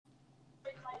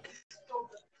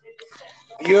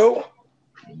Yo,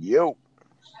 Yo,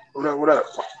 what up? What up?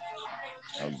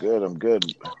 I'm good. I'm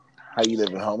good. How you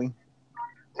living, homie?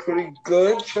 Pretty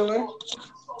good, chilling.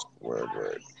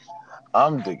 Word.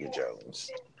 I'm Digger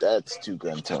Jones. That's Two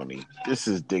Gun Tony. This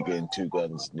is Digger and Two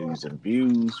Guns News and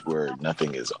Views, where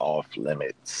nothing is off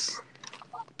limits.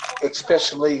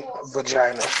 Especially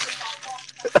vagina.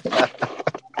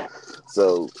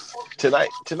 So tonight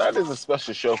is a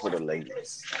special show for the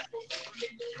ladies.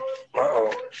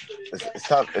 Uh-oh. It's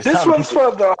time. It's This time to one's get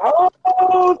your. for the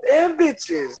hoes and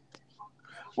bitches.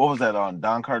 What was that on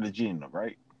Don Cartagena,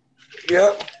 right?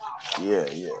 Yep. Yeah.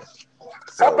 How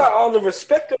So about all the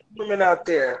respectable women out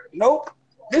there? Nope.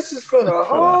 This is for the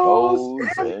for the hoes,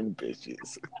 hoes and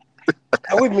bitches.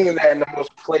 and we mean that in the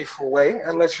most playful way.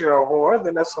 Unless you're a whore,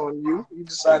 then that's on you. You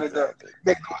decided to Exactly.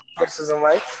 make those choices in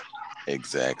life.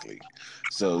 Exactly.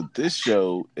 So this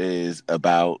show is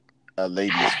about a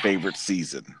lady's favorite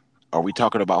season. Are we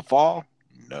talking about fall?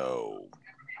 No.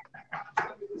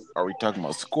 Are we talking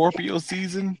about Scorpio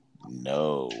season?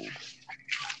 No.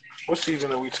 What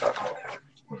season are we talking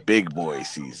about? Big boy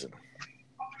season.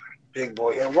 Big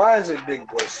boy. And why is it big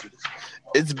boy season?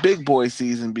 It's big boy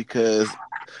season because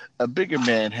a bigger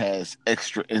man has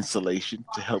extra insulation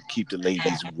to help keep the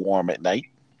ladies warm at night.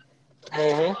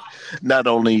 Mm-hmm. Not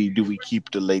only do we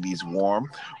keep the ladies warm,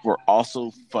 we're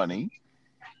also funny.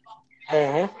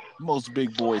 Mm-hmm. Most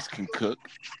big boys can cook.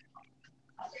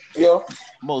 Yo.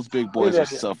 Most big Who's boys are that?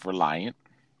 self reliant.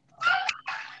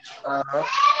 Uh-huh.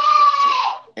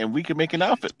 And we can make an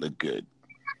outfit look good.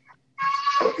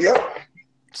 Yep.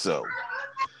 So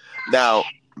now,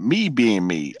 me being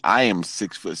me, I am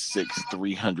 6'6",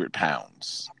 300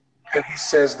 pounds. And he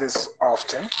says this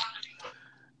often.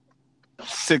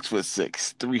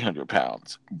 6'6", 300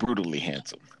 pounds, brutally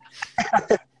handsome.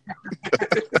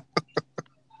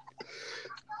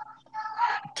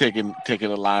 Taking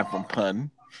a line from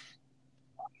Pun.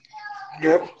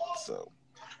 Yep. So,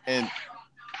 and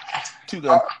two Uh,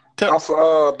 gun. Tell,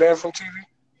 off Banned from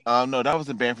TV. no, that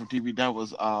wasn't banned from TV. That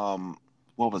was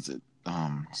what was it?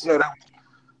 No,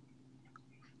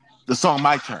 The song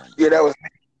 "My Turn." that was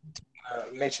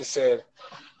Nature said.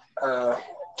 Uh,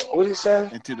 what did he say?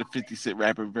 And to the 50 Cent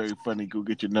rapper, very funny. Go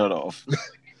get your nut off,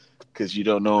 because you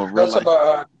don't know in real That's life.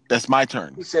 about. That's my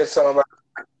turn. He said something about.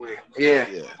 Yeah,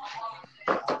 Yeah.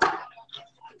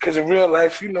 because in real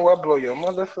life, you know, I blow your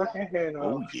motherfucking head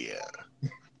Oh off. yeah.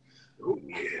 Oh,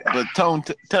 yeah. But Tone,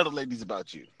 tell the ladies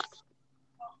about you.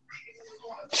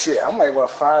 Shit, I'm like what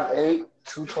 5'8",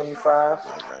 225.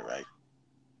 Right.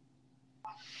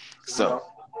 You So know,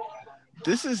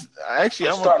 this is actually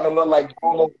I'm I want starting to look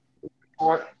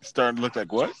like starting to look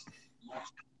like what?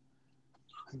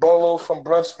 Bolo from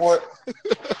Bloodsport.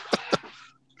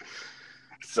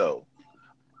 So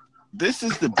this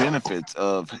is the benefits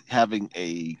of having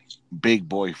a big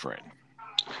boyfriend.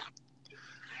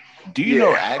 Do you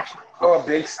know Yeah, actually or a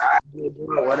big side,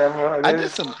 whatever it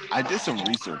is. I did some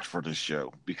research for this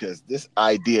show because this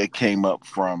idea came up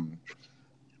from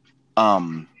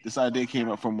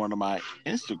one of my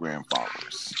Instagram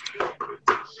followers.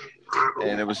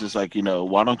 And it was just like,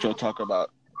 why don't y'all talk about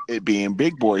it being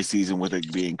big boy season with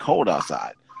it being cold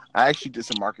outside? I actually did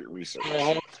some market research.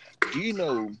 Mhm. Do you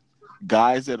know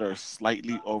guys that are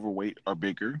slightly overweight or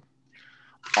bigger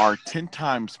are 10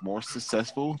 times more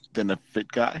successful than a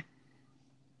fit guy?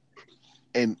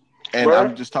 And I'm Where?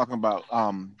 just talking about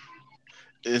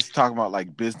it's talking about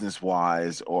like business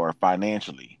wise or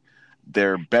financially.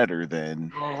 They're better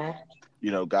than,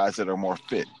 Mhm. guys that are more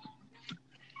fit.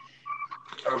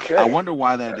 I Okay, wonder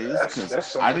why that is because that's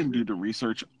I something. didn't do the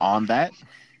research on that.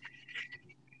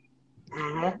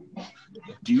 Mhm.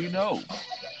 Do you know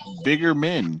bigger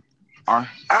men are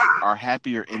Ah,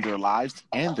 happier in their lives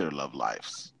and their love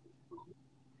lives?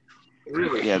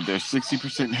 really? Yeah, they're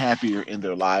 60% happier in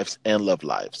their lives and love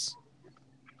lives.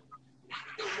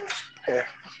 Yeah.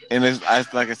 And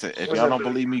like I said, if What's y'all up? don't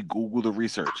believe me, Google the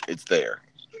research. It's there.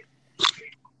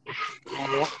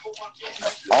 Mhm.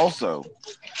 Also,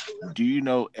 do you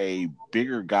know a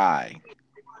bigger guy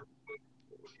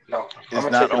No, I'm is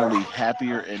gonna not take it only off.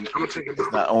 happier and I'm gonna take it is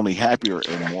off. not only happier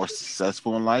and more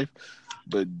successful in life,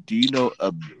 but do you know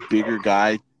a bigger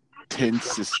guy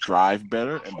tends to strive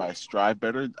better? And by strive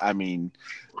better, I mean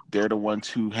they're the ones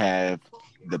who have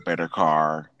the better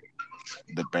car,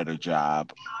 the better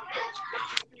job,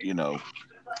 you know.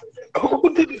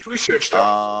 Who did this research though?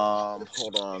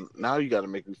 Hold on. Now you got to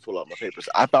make me pull out my papers.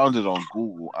 I found it on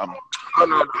Google. Oh,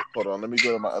 no, Hold on. Let me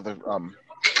go to my other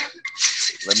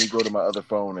let me go to my other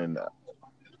phone and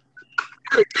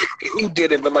who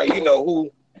did it? But like, you know,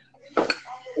 who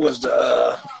was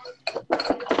the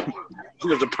Who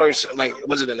was the person? Like,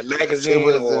 was it in a It magazine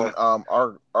was or?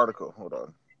 an article. Hold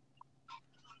on.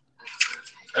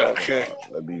 Okay.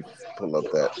 Let me pull up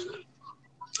that.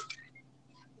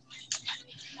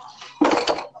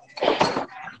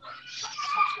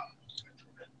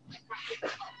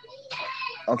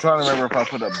 I'm trying to remember if I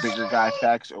put a bigger guy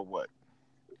facts or what.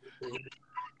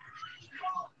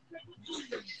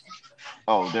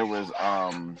 Oh, there was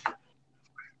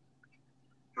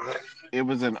it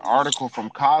was an article from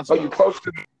Cosmo. Oh, you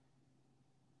posted. It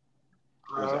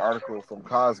was an article from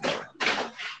Cosmo.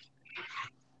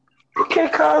 Okay,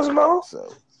 Cosmo.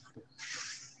 So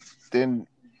then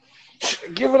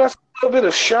Giving us a little bit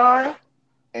of shine.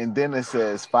 and then it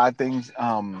says 5 things.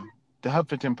 The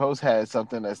Huffington Post had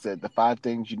something that said the 5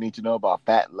 things you need to know about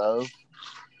fat love.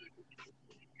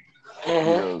 Mm-hmm.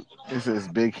 You know, it says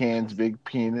big hands, big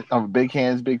penis. Big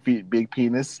hands, big feet, big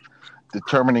penis.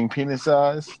 Determining penis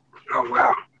size. Oh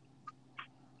wow.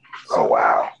 So, Oh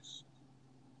wow.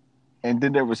 And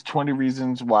then there was 20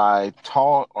 reasons why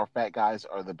tall or fat guys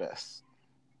are the best.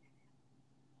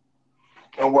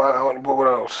 And what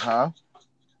else? Huh?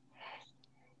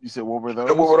 You said what were those?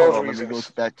 And what were Hold those on, let me go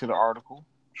reasons? back to the article.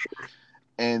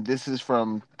 And this is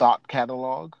from Thought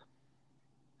Catalog.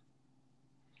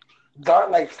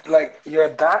 Dot like your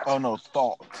dot. Oh no,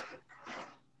 Thought.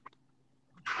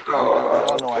 Oh,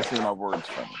 Y'all know I okay. say my words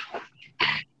funny.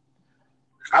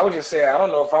 I would just say I don't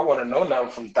know if I want to know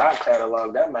nothing from Dot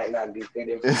Catalog. That might not be good It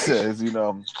information. says, you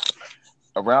know,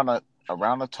 around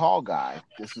a tall guy.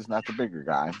 This is not the bigger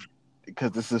guy,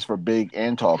 because this is for big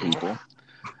and tall people.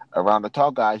 Around the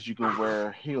tall guys, you can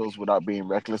wear heels without being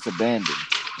reckless abandon,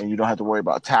 and you don't have to worry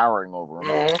about towering over them.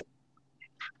 Mm-hmm.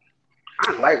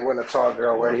 I like when a tall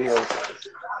girl wear heels.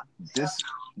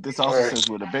 This also says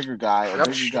with a bigger guy, a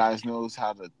bigger guy knows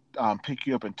how to pick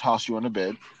you up and toss you on the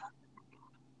bed.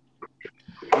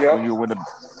 Yep. When you're with a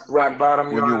rock bottom,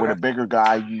 when you're with a bigger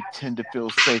guy, you tend to feel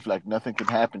safe, like nothing can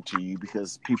happen to you,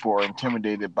 because people are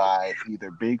intimidated by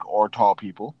either big or tall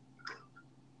people.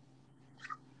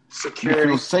 Security. You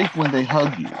feel safe when they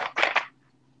hug you.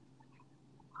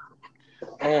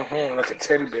 Mm-hmm. Like a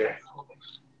teddy bear.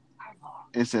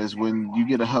 It says when you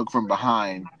get a hug from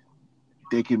behind,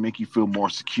 they can make you feel more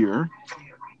secure.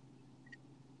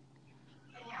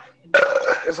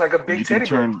 It's like a big teddy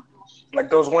bear. Like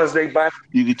those ones they buy.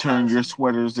 You can turn your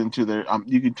sweaters into their.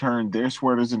 You can turn their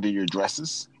sweaters into your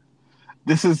dresses.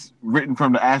 This is written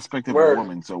from the aspect of a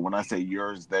woman. So when I say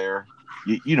yours, there,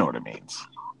 you know what it means.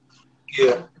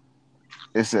 Yeah.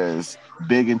 It says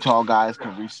big and tall guys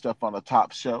can reach stuff on the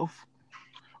top shelf,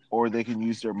 or they can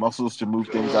use their muscles to move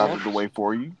things out of the way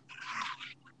for you.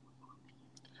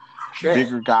 Yeah.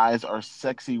 Bigger guys are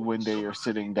sexy when they are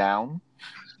sitting down.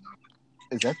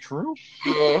 Is that true?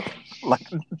 Like,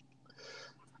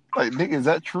 nigga, is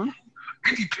that true?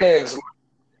 It depends.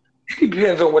 It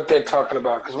depends on what they're talking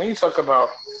about. Because when you talk about,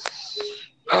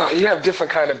 you have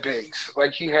different kind of bigs.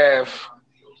 Like you have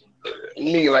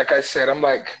me. Like I said, I'm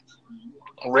like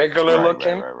regular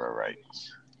looking. Right.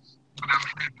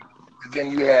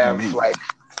 Then you have me. like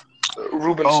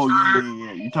Ruben. Oh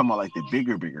yeah. You talking about like the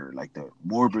bigger, like the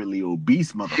morbidly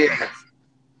obese motherfuckers.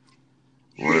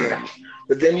 Yeah.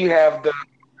 But then you have the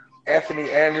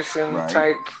Anthony Anderson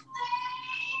type.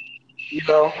 You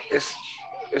know, it's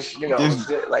you know, there's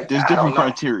different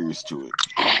criteria to it.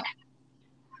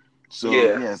 So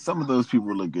yeah, some of those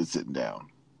people look good sitting down.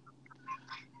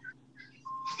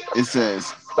 It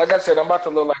says, like I said, I'm about to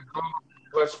look like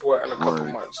Bloodsport in a couple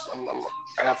months. I'm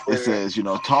halfway there. Says, you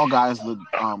know, tall guys look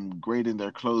great in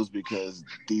their clothes because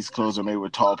these clothes are made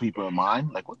with tall people in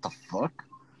mind. Like, what the fuck?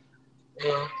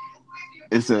 Yeah.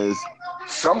 It says,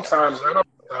 sometimes I don't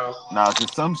know. Nah,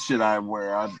 because some shit I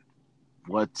wear, I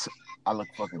look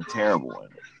fucking terrible in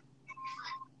it.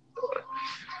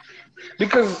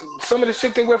 Because some of the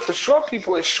shit they wear for short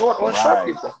people is short on short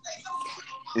people.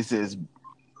 It says,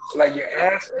 like your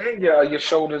ass and your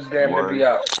shoulders damn to be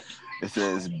out. It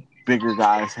says bigger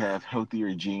guys have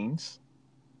healthier genes.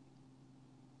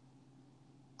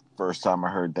 First time I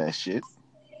heard that shit.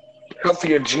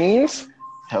 Healthier genes?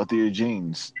 Healthier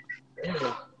genes.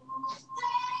 Yeah.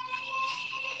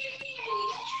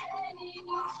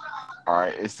 All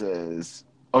right, it says,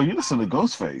 oh, you listen to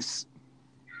Ghostface.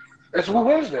 It's Woo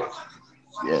Wednesday.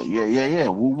 Yeah.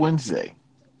 Woo Wednesday.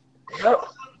 Yep.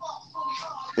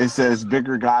 It says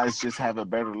bigger guys just have a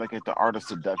better look at the art of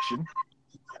seduction.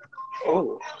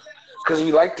 Oh, because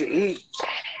we like to eat.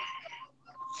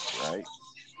 Right.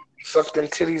 Suck them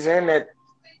titties and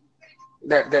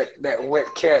that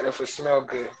wet cat if it smells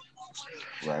good.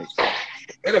 Right.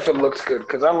 And if it looks good,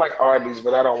 because I like Arby's,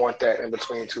 but I don't want that in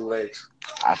between two legs.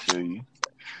 I feel you.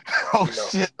 Oh,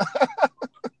 shit.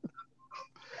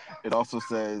 It also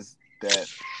says that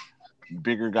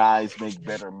bigger guys make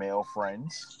better male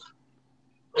friends.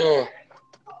 Mm,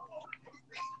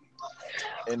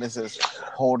 And it says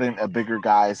holding a bigger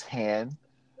guy's hand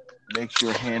makes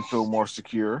your hand feel more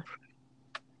secure.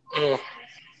 mm.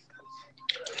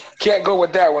 Can't go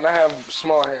with that when I have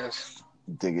small hands.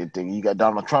 Dig it, dig it. You got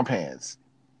Donald Trump hands.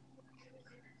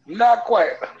 Not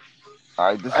quite. All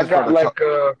right, this I is for got the like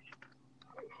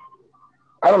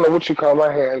I don't know what you call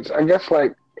my hands. I guess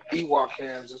like Ewok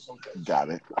hands or something. got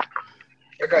it.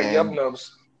 I got yub And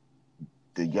nubs.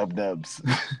 the yub nubs.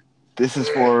 This is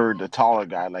for the taller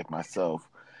guy like myself.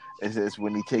 It says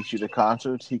when he takes you to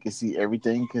concerts, he can see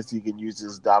everything because he can use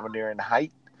his domineering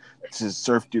height to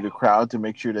surf through the crowd to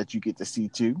make sure that you get to see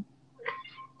too.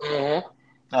 Mm-hmm.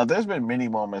 Now, there's been many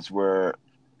moments where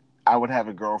I would have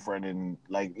a girlfriend and,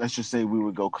 like, let's just say we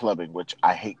would go clubbing, which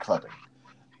I hate clubbing.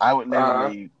 I would Uh-huh.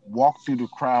 literally walk through the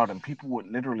crowd and people would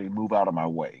literally move out of my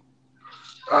way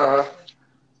because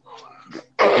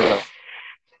I'm Uh-huh. a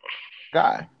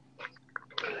guy.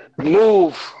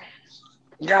 Move.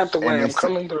 Got the And way. I'm it's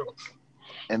coming through.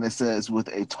 and it says with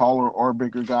a taller or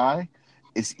bigger guy,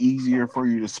 it's easier for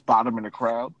you to spot him in the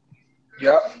crowd.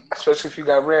 Yep. Especially if you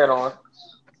got red on.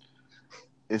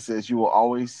 It says you will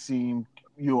always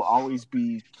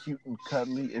be cute and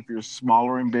cuddly if you're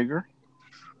smaller and bigger.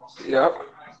 Yep.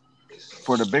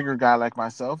 For the bigger guy like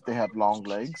myself, they have long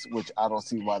legs, which I don't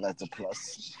see why that's a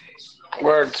plus.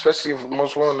 Word, especially if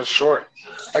most women are short.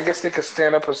 I guess they could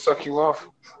stand up and suck you off.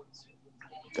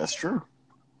 That's true.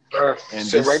 Or And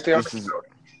sit right there on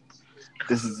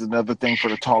this is another thing for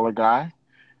the taller guy.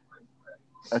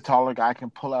 A taller guy can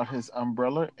pull out his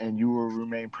umbrella and you will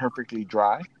remain perfectly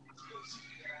dry.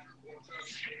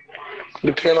 the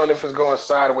depending on if it's going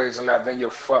sideways or not, then you're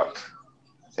fucked.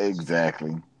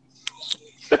 Exactly.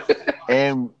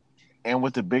 And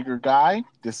with the bigger guy,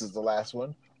 this is the last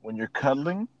one. When you're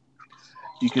cuddling,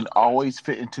 you can always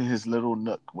fit into his little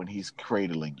nook when he's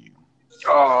cradling you.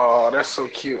 Oh, that's so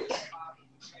cute.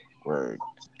 Word.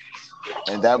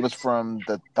 And that was from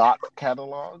the Thought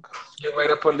catalog, Get right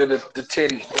up under the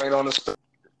titty, right on the stuff.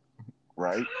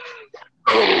 right?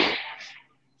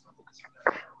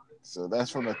 So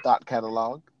that's from the Thought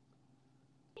catalog.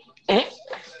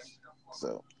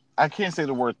 So I can't say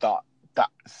the word thought.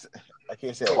 Thought. I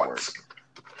can't say that word. Thoughts.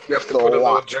 You have to put a little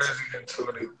Thought. jersey into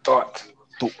it. Thought.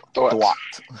 Thought.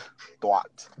 Thoughts.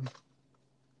 Thought.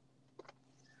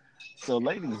 So,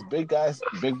 ladies, big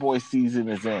boy season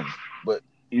is in. But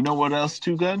you know what else,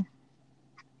 Two Gun?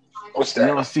 What's You know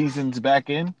that? what season's back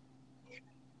in?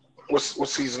 What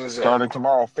season is that? Starting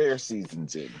tomorrow, fair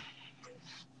season's in.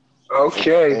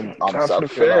 Okay, In time for the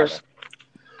South Carolina. fairs.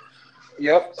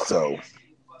 Yep. So,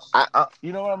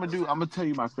 you know what I'm gonna do? I'm gonna tell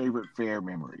you my favorite fair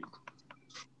memory.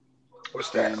 What's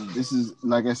that? And this is,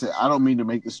 like I said, I don't mean to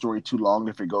make the story too long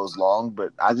if it goes long,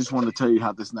 but I just want to tell you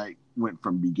how this night went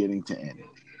from beginning to end.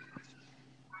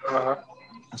 Uh-huh.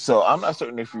 So I'm not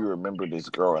certain if you remember this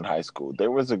girl in high school.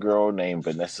 There was a girl named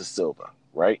Vanessa Silva,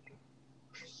 right?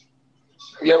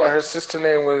 Yeah, but her sister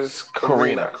name was Karina,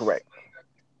 Karina. correct.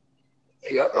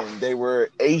 Yep. And they were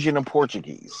Asian and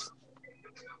Portuguese.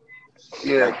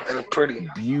 Yeah, Like and pretty.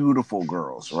 beautiful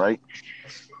girls, right?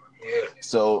 Yeah.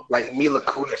 So, Like Mila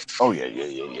Kunis. oh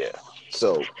yeah.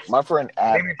 So my friend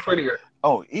Adam, Maybe prettier.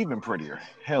 oh, even prettier.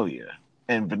 Hell yeah.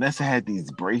 And Vanessa had these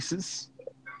braces.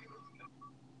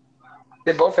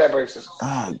 They both had braces.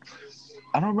 I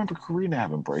don't remember Karina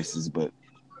having braces, but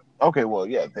okay, well,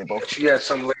 yeah, they both. She had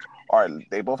some. All right,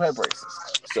 they both had braces.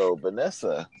 So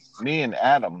Vanessa, me and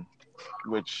Adam,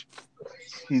 which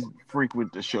he's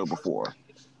frequent the show before.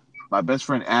 My best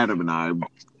friend Adam and I,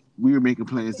 we were making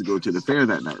plans to go to the fair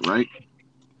that night, right?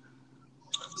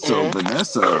 So Mm-hmm.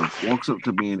 Vanessa walks up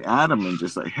to me and Adam and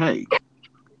just like, hey,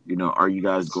 are you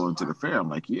guys going to the fair? I'm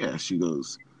like, yeah. She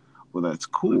goes, well, that's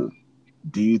cool.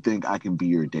 Do you think I can be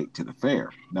your date to the fair?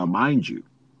 Now, mind you,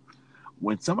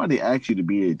 when somebody asks you to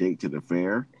be a date to the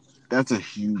fair, that's a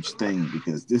huge thing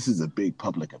because this is a big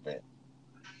public event.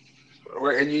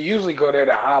 And you usually go there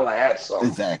to holler at something.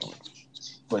 Exactly.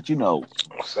 But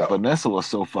So. Vanessa was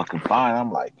so fucking fine.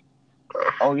 I'm like,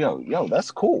 oh, yo,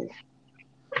 that's cool.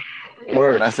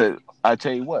 Word. And I said, I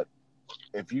tell you what,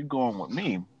 if you're going with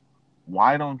me,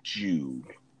 why don't you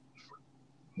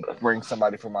bring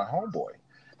somebody from my homeboy?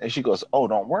 And she goes, oh,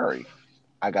 don't worry.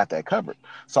 I got that covered.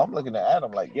 So I'm looking at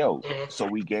Adam like, yo, so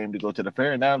we game to go to the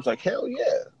fair. And Adam's like, hell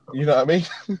yeah. You know what I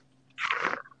mean?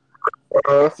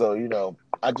 So,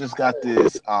 I just got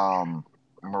this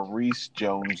Maurice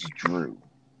Jones-Drew.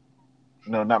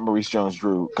 No, not Maurice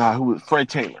Jones-Drew. God, who was Fred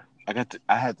Taylor.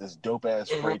 I had this dope ass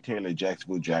Fred Taylor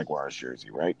Jacksonville Jaguars jersey,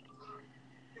 right?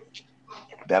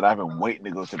 that I've been waiting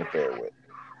to go to the fair with.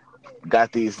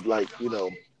 Got these like,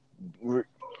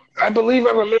 I believe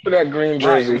I remember that green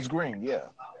right, it jersey. was green, yeah.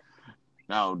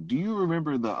 Now, do you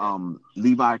remember the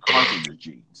Levi Carpenter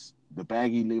jeans? The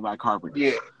baggy Levi Yeah,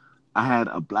 Carpenters. I had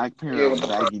a black pair yeah, with of the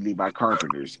baggy Levi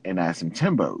Carpenters and I had some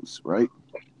Timbos, right?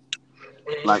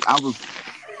 Mhm. Like I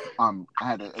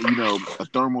had a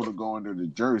thermal to go under the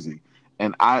jersey,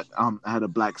 and I had a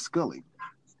black Scully.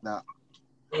 Now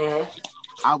Mhm.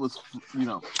 I was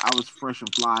fresh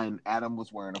and fly, and Adam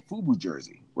was wearing a FUBU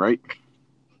jersey, right?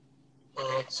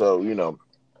 Mhm. So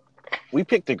we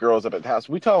picked the girls up at the house.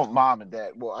 We told mom and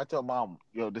dad. Well, I told mom,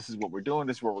 this is what we're doing.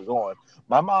 This is where we're going.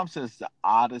 My mom says the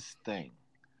oddest thing.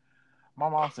 My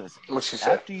mom says, What she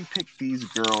said? after you pick these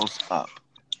girls up,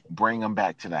 bring them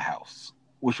back to the house,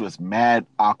 which was mad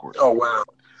awkward. Oh wow.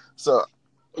 So,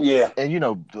 Yeah.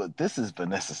 and this is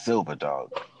Vanessa Silva,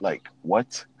 dog. Like,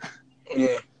 what?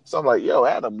 Yeah. So I'm like, yo,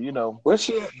 Adam, Where's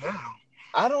she at now?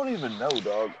 I don't even know,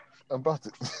 dog. I'm about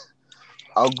to,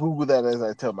 I'll Google that as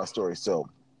I tell my story. So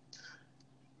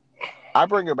I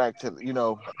bring her back to,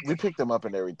 we picked them up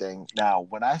and everything. Now,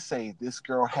 when I say this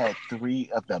girl had 3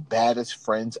 of the baddest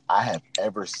friends I have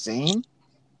ever seen,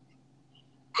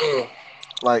 Mm.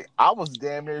 like, I was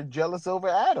damn near jealous over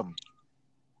Adam.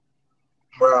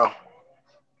 Wow.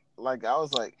 Like, I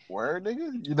was like, where,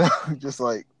 nigga? Just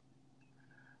like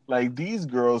these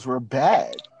girls were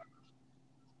bad.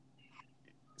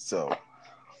 So,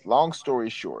 long story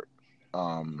short,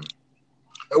 And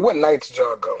what night did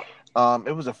y'all go?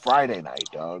 it was a Friday night,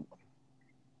 dog.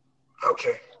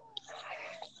 Okay.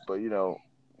 But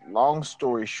long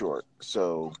story short,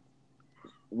 so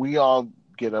we all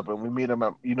get up and we meet them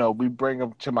up. We bring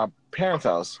them to my parents'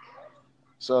 house.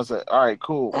 So I said, all right,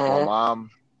 cool. Well, Mhm.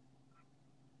 mom,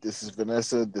 this is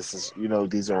Vanessa. This is,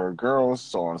 these are her girls,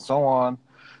 so on and so on.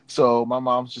 So my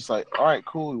mom's just like, all right,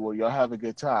 cool. Well, y'all have a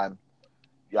good time.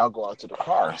 Y'all go out to the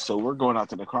car. So we're going out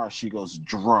to the car. She goes,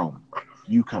 Jerome,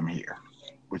 you come here,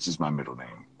 which is my middle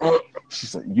name. Mhm. She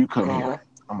said, you come Mhm. here.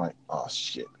 I'm like, oh,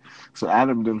 shit. So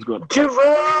Adam them's going,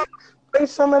 Jerome, play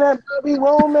some of that Bobby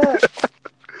Womack.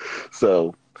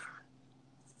 so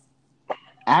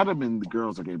Adam and the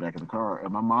girls are getting back in the car,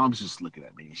 and my mom's just looking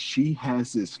at me. She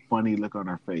has this funny look on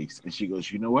her face, and she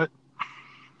goes, you know what?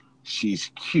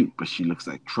 She's cute, but she looks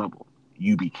like trouble.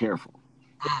 You be careful.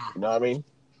 You know what I mean?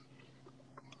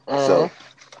 So Mhm.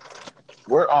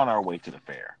 we're on our way to the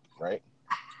fair, right?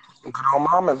 Good old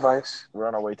mom advice. We're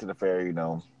on our way to the fair,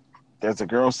 There's a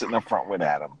girl sitting up front with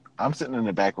Adam. I'm sitting in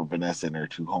the back with Vanessa and her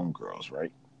 2 homegirls,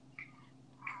 right?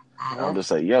 And I'm Mhm.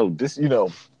 just like, yo, this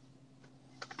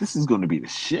is going to be the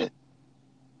shit.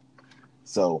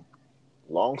 So,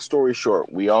 long story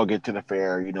short, we all get to the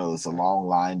fair. It's a long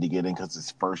line to get in because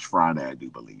it's first Friday, I do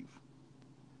believe.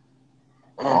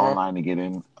 Long Mhm. line to get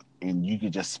in, and you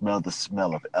can just smell the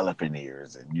smell of elephant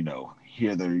ears and,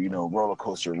 hear the, roller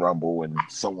coaster rumble and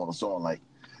so on and so on. Like,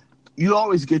 you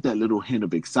always get that little hint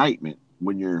of excitement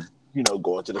when you're,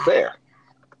 going to the fair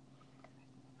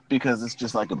because it's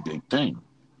just like a big thing.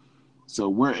 So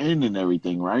we're in and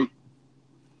everything, right?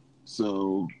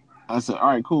 So I said, all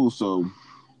right, cool. So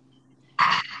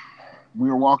we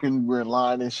were walking, we're in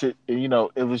line and shit. And,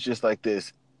 it was just like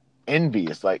this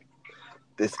envious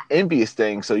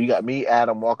thing. So you got me,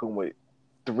 Adam, walking with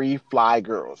 3 fly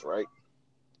girls, right?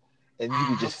 And you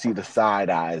can just see the side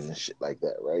eyes and shit like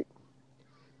that, right?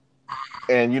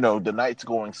 And the night's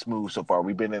going smooth so far.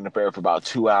 We've been in the fair for about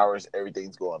 2 hours.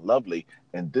 Everything's going lovely.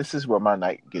 And this is where my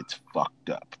night gets fucked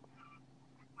up.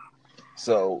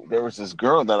 So there was this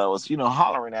girl that I was,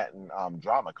 hollering at in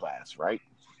drama class, right?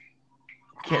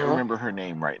 Can't Mhm. remember her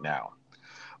name right now.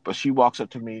 But she walks up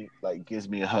to me, like gives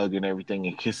me a hug and everything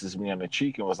and kisses me on the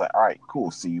cheek and was like, all right, cool,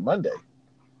 see you Monday.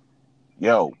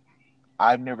 Yo,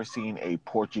 I've never seen a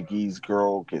Portuguese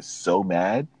girl get so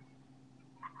mad.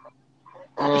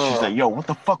 And she's like, Mhm. yo, what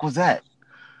the fuck was that?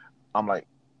 I'm like,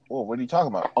 well, what are you talking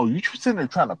about? Oh, you sitting there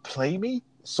trying to play me?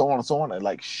 So on and so on. And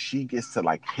like, she gets to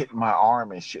like hit my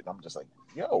arm and shit. And I'm just like,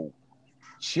 yo,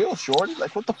 chill, shorty.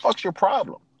 Like, what the fuck's your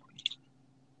problem?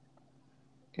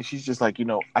 And she's just like,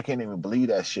 I can't even believe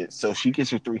that shit. So she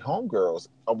gets her 3 homegirls.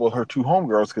 Well, her 2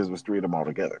 homegirls, because it was 3 of them all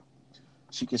together.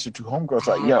 She gets her 2 homegirls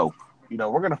like, Mhm. yo,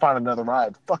 we're going to find another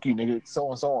ride. Fuck you, nigga. So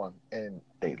on and so on. And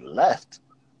they left.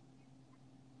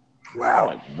 I'm Wow.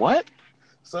 like, what?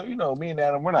 So, me and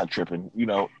Adam, we're not tripping.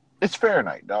 It's fair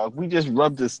night, dog. We just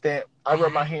rubbed the stamp. I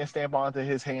rubbed my hand stamp onto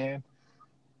his hand.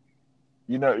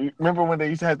 You remember when they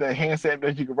used to have that hand stamp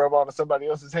that you could rub onto somebody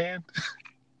else's hand?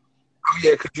 Oh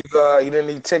yeah, because you didn't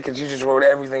need tickets. You just wrote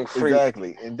everything free.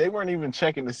 Exactly. And they weren't even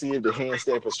checking to see if the hand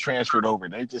stamp was transferred over.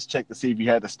 They just checked to see if you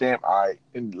had the stamp, all right,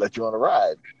 and let you on a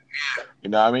ride. You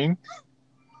know what I mean?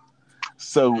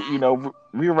 So,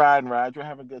 we're riding rides, we're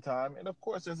having a good time. And of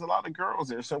course, there's a lot of girls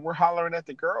there. So we're hollering at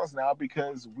the girls now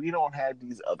because we don't have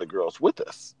these other girls with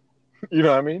us. You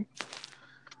know what I mean?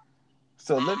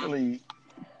 So literally,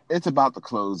 it's about to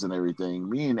close and everything.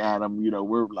 Me and Adam,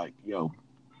 we're like, yo,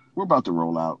 we're about to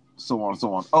roll out, so on and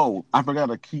so on. Oh, I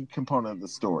forgot a key component of the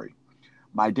story.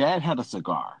 My dad had a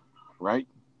cigar, right?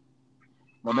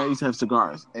 My dad used to have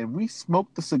cigars, and we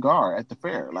smoked the cigar at the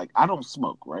fair. Like, I don't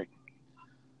smoke, right?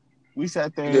 We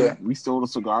sat there, Yeah. we stole a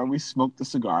cigar, we smoked the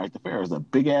cigar at the fair. It was a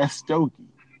big ass stogie.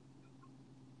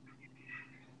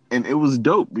 And it was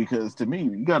dope because to me,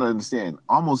 you gotta understand,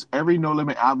 almost every No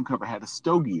Limit album cover had a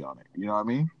stogie on it. You know what I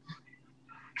mean?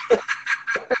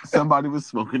 Somebody was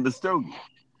smoking the stogie.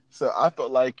 So I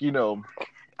felt like,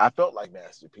 I felt like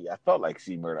Master P. I felt like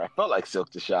C Murder. I felt like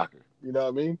Silk the Shocker. You know what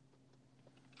I mean?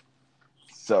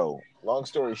 So, long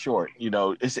story short,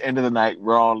 it's the end of the night.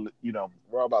 We're all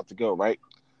about to go, right?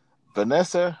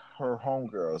 Vanessa, her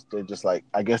homegirls, they're just like,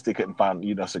 I guess they couldn't find,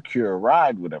 secure a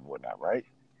ride, whatnot, right?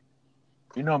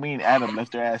 Me and Adam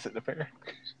left their ass at the fair.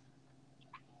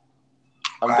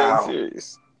 I'm dead Wow.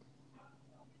 serious.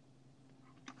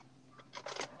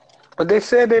 But they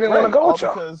said they didn't want to Right, go all with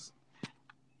y'all. because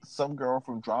some girl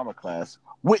from drama class,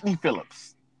 Whitney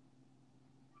Phillips.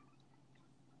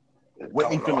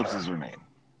 Whitney Don't know Phillips her. is her name.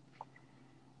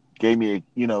 Gave me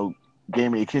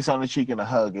a kiss on the cheek and a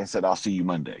hug and said, "I'll see you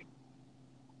Monday."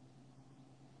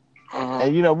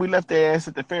 Mm-hmm. And we left their ass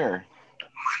at the fair.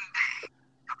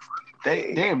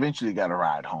 They eventually got a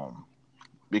ride home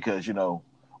because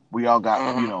we all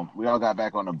got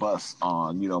back on the bus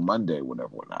on Monday,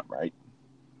 whatnot, right?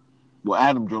 Well,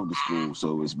 Adam drove to school,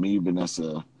 so it was me,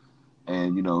 Vanessa,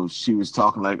 and she was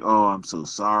talking like, "Oh, I'm so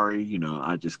sorry,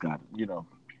 I just got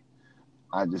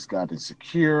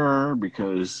insecure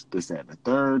because this, that, and the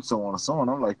third, so on and so on."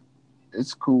 I'm like,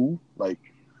 it's cool. Like,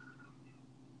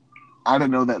 I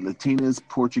didn't know that Latinas,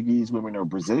 Portuguese women, or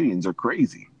Brazilians are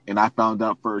crazy. And I found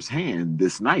out firsthand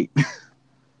this night.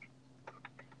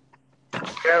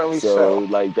 Apparently So, so.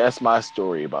 like, that's my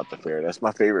story about the fair. That's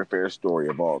my favorite fair story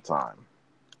of all time.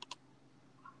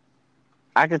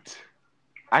 I could,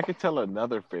 I could tell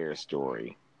another fair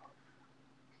story.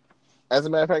 As a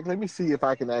matter of fact, let me see if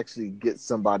I can actually get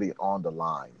somebody on the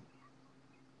line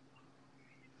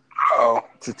Oh,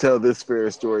 to tell this fair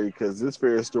story because this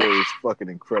fair story is fucking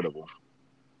incredible.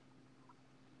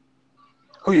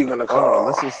 who you gonna Hold on, call?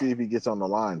 let's just see if he gets on the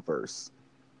line first.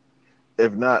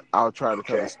 If not, I'll try to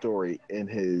tell the Okay. story in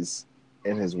his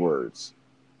words.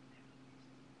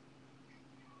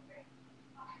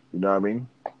 You know what I mean?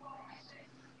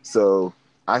 So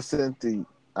I sent the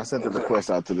request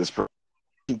out to this person.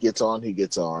 He gets on, he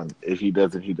gets on. If he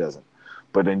doesn't, he doesn't.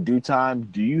 But in due time,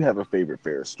 do you have a favorite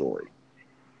fair story?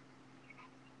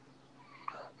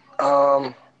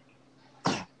 Um,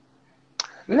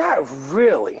 not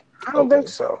really. I don't think Okay.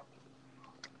 so.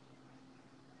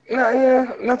 No,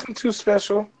 yeah, nothing too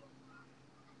special.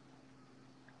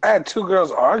 I had two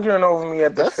girls arguing over me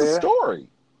at the That's the fair. story.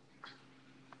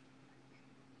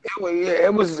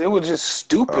 It was just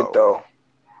stupid Oh, though,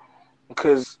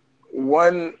 because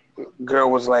one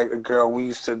girl was like a girl we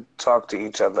used to talk to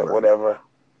each other, right, whatever,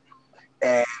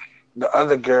 and the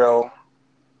other girl,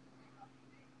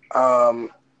 um,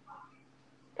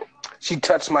 she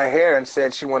touched my hair and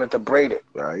said she wanted to braid it,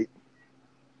 right,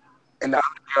 and the other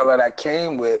girl that I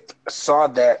came with saw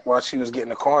that while she was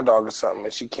getting a corn dog or something,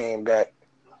 and she came back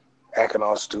acting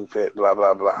all stupid, blah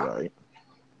blah blah. right.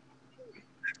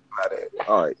 About it.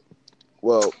 All right.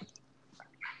 Well,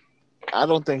 I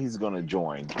don't think he's gonna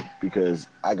join because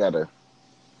I gotta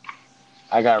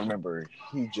remember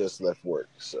he just left work.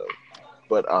 So,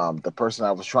 but the person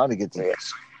I was trying to get to, Yeah,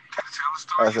 so you gotta tell the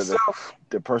like I story said, yourself.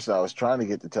 the person I was trying to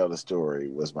get to tell the story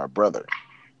was my brother.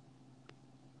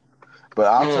 But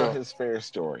I'll tell Mm. his fair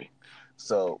story.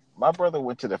 So my brother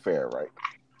went to the fair, right?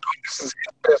 This is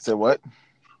his, So what?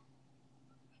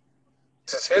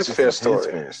 this is his This fair is his story.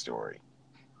 fair story.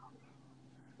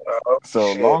 Oh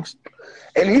So shit!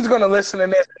 And he's gonna listen to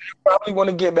this. He probably want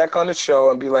to get back on the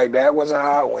show and be like, "That wasn't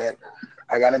how it went.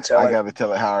 I gotta tell I it." got to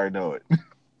tell it how I know it.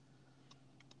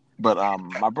 But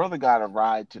my brother got a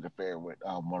ride to the fair with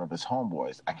one of his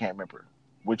homeboys. I can't remember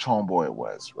which homeboy it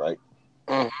was, right?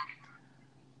 Mm.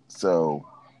 So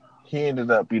he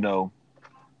ended up,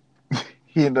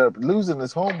 he ended up losing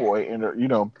his homeboy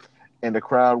in the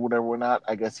crowd, whatever or not.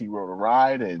 I guess he rode a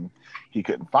ride and he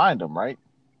couldn't find him, right?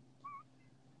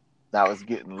 Now it's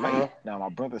getting late. Mm. Now my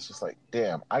brother's just like,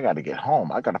 damn, I got to get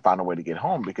home. I got to find a way to get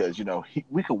home because he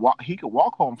could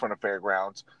walk home from the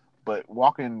fairgrounds, but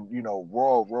walking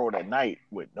Royal Road at night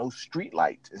with no street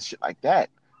lights and shit like that,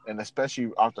 and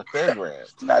especially off the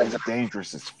fairgrounds, Not is even,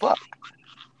 dangerous as fuck.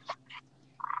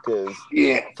 Because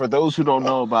yeah, for those who don't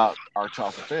know about our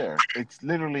Charleston Fair, it's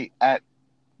literally at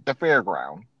the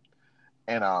fairground,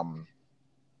 and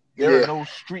there are yeah, no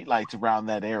street lights around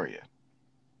that area,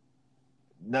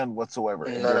 none whatsoever,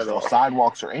 and not there's at no all.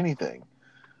 sidewalks or anything.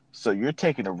 So you're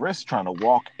taking a risk trying to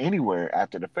walk anywhere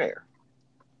after the fair,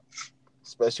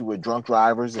 especially with drunk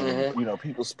drivers and Hmm.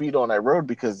 people speed on that road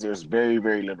because there's very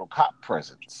very little cop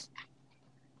presence.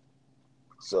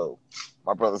 So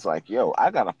my brother's like, "Yo,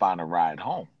 I gotta find a ride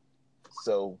home."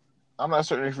 So I'm not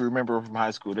certain if you remember from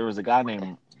high school, there was a guy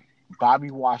named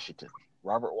Bobby Washington,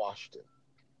 Robert Washington.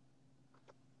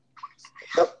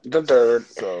 Yep, the third.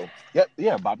 So yep,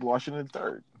 yeah, Bobby Washington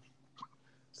III.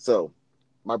 So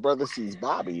my brother sees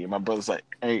Bobby, and my brother's like,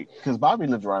 "Hey," because Bobby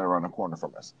lives right around the corner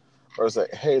from us. I was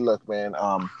like, "Hey, look, man,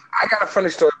 I got a funny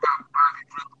story.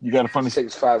 you got a funny,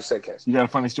 5 seconds. you got a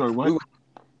funny story. We What? were,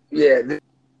 yeah,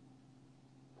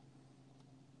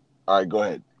 All right, go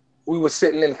ahead. we were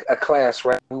sitting in a class,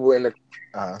 right?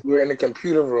 Uh, We were in the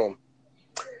computer room,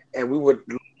 and we would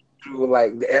do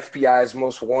like the FBI's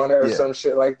most wanted or yeah, some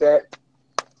shit like that.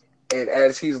 And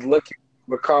as he's looking,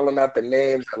 we're calling out the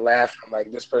names and laughing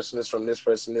like this person is from this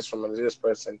person, this from this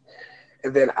person,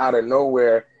 and then out of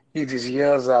nowhere he just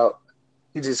yells out.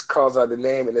 He just calls out the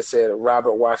name and it said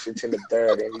Robert Washington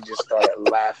III, and he just started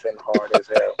laughing hard as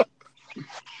hell.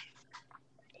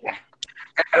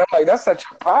 And I'm like, "That's such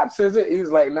a pops, is it?" He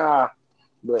was like, "Nah,"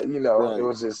 but it right.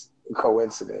 was just a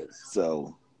coincidence.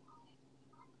 So,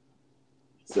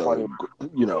 Funny. so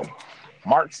you know,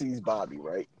 Mark sees Bobby,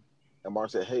 right? And Mark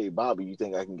said, "Hey, Bobby, you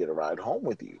think I can get a ride home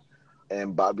with you?"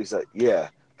 And Bobby's like, "Yeah,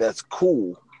 that's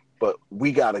cool, but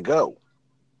we gotta go."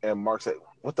 And Mark said,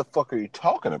 "What the fuck are you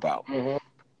talking about?" Hmm.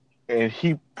 And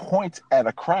he points at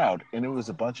a crowd, and it was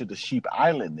a bunch of the Sheep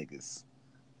Island niggas.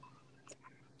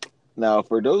 Now,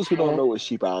 for those who don't Hmm. know what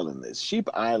Sheep Island is, Sheep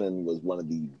Island was one of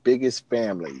the biggest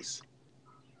families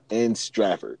in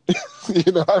Stratford.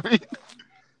 You know what I mean?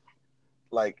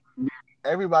 Like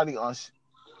everybody on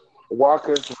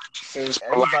Walker's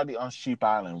everybody on Sheep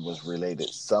Island was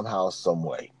related somehow, some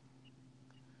way.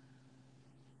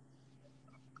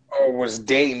 or was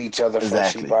dating each other from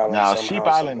Sheep Exactly. Island Now, Sheep somehow,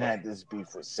 some Island way. had this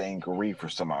beef with Sangaree for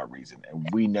some odd reason,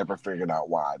 and we never figured out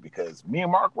why. Because me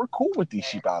and Mark were cool with these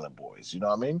Sheep Island boys. You know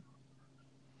what I mean?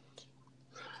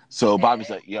 So Bobby's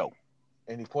like, "Yo,"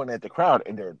 and he pointed at the crowd,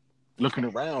 and they're looking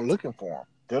around, looking for him.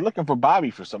 They're looking for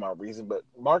Bobby for some odd reason, but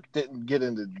Mark didn't get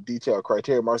into detailed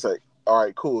criteria. Mark's like, "All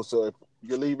right, cool. So if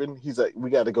you're leaving," he's like, "We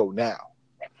got to go now."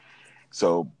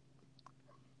 So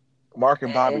Mark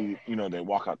and Hmm. Bobby, they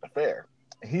walk out the fair.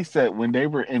 He said when they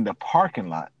were in the parking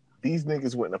lot, these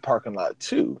niggas went in the parking lot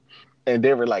too. And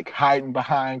they were like hiding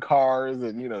behind cars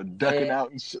and, ducking Hmm.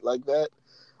 out and shit like that.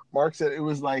 Mark said it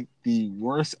was like the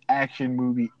worst action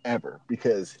movie ever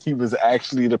because he was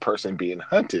actually the person being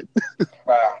hunted.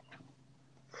 Wow.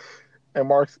 And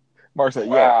Mark said,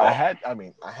 "Yo, Wow. I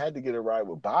had to get a ride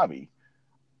with Bobby.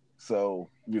 So,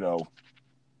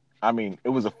 it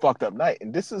was a fucked up night.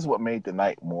 And this is what made the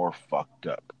night more fucked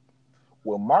up.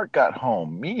 When Mark got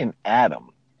home, me and Adam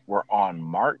were on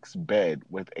Mark's bed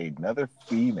with another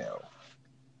female.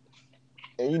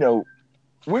 And,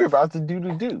 we were about to do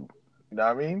the do. You know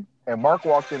what I mean? And Mark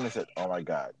walked in and said, "Oh my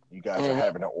God, you guys are Hmm.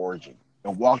 having an orgy."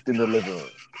 And walked in the living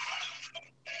room.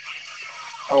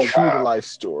 Oh True to wow. life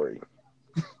story.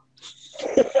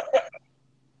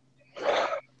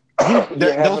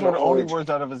 You're Those having were an the only orgy. words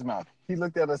out of his mouth. He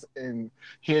looked at us and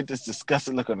he had this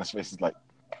disgusted look on his face. He's like,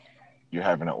 "You're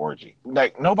having an orgy."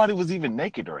 Like, nobody was even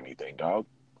naked or anything, dog.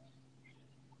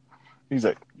 He's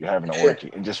like, "You're having an orgy,"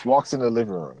 and just walks in the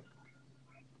living room.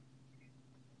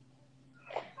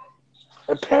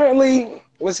 Apparently,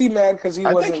 was he mad because he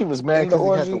I think he wasn't was mad in the because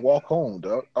he had to orgy? walk home,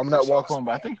 dog. I'm not walk home,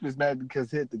 but I think he was mad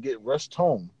because he had to get rushed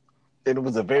home. And it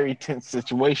was a very tense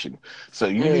situation. So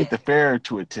you Mm, need the fair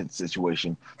to a tense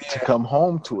situation to come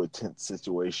home to a tense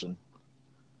situation.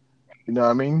 You know what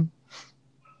I mean?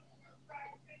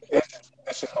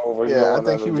 it's over. You don't Yeah, I want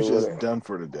think nothing he to was do with just it. done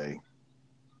for the day.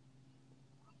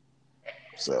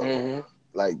 So, Hmm.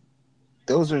 like,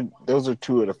 those are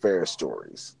two of the fair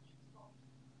stories.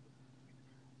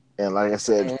 And like I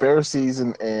said, Hmm. fair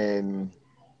season in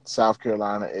South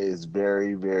Carolina is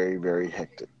very, very, very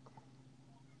hectic.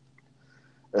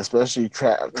 Especially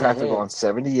traffic Hmm. on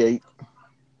 78.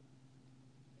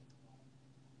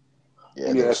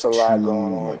 Yeah, Yeah, there's it's a lot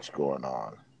going too on. much going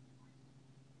on.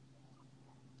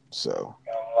 So,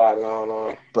 A lot going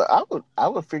on. but I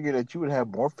would figure that you would have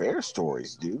more fair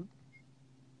stories, dude.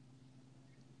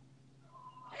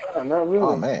 Not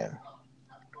Oh really. man,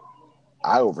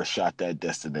 I overshot that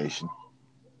destination.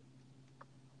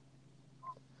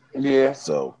 Yeah.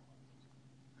 So,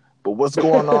 but what's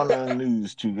going on in the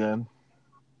news, Tugan?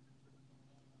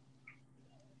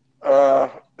 Uh,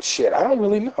 Shit, I don't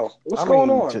really know what's I going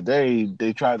mean, on. today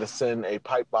they tried to send a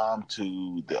pipe bomb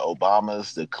to the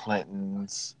Obamas, the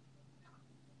Clintons.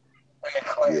 And the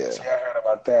Clintons, Yeah, yeah, I heard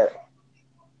about that.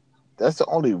 that's the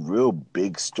only real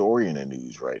big story in the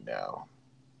news right now.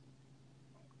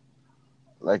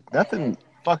 Like nothing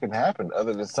fucking happened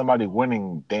other than somebody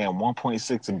winning damn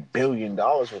 $1.6 billion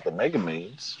worth of Mega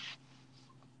Millions.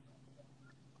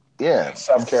 Yeah, In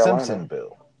South in Carolina,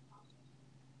 Simpsonville.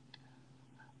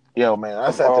 Yo, man, I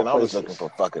of sat all there and I was looking places. for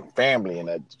fucking family in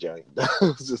that joint. I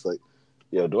was just like,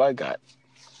 yo, do I got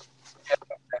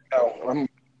No, I'm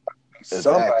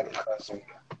somebody exactly? cousin.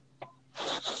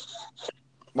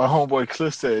 My homeboy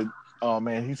Cliff said, "Oh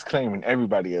man, he's claiming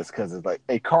everybody as cousins. Like,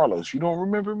 hey Carlos, you don't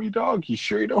remember me, dog? You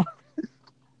sure you don't?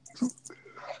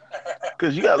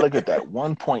 Because you gotta look at that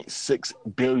 $1.6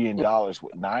 billion with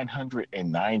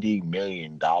 $990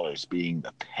 million being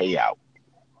the payout.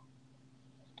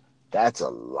 That's a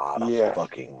lot of Yeah,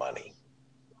 fucking money.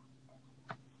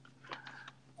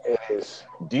 it is.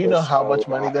 Do you know It's how a much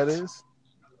money that lot. is?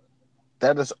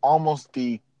 That is almost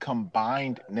the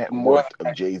combined net More. worth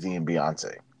of Jay-Z and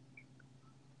Beyonce.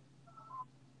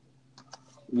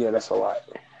 Yeah, that's a lot.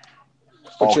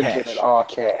 All But you're getting it cash. all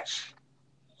cash.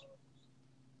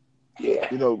 Yeah.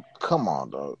 You know, come on,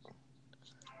 dog.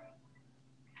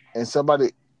 And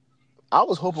somebody, I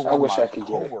was hoping I one of wish my I could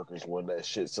get it. coworkers won that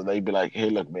shit, so they'd be like, "Hey,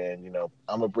 look, man,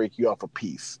 I'm gonna break you off a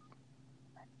piece."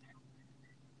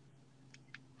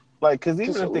 Like, because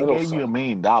even Just a if they little gave you something.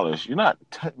 $1 million, you're not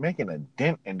making a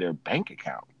dent in their bank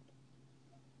account.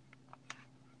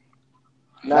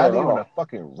 Not Not at even a all.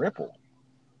 fucking ripple.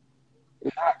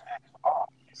 Not at all.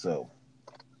 So,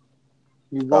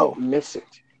 You oh, won't miss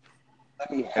it.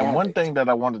 Let me and have one it. thing that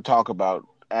I want to talk about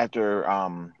after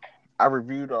I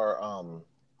reviewed our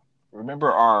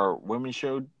remember our women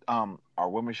show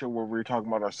where we were talking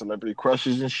about our celebrity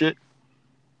crushes and shit.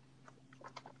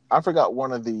 I forgot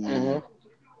one of the Mm-hmm.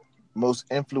 most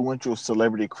influential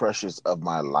celebrity crushes of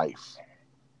my life.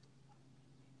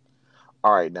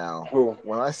 All right, now, Who?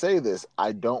 when I say this,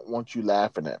 I don't want you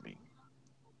laughing at me.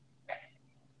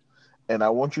 And I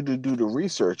want you to do the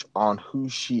research on who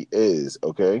she is,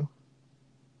 okay?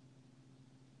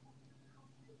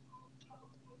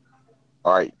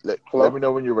 All right, let Hello? me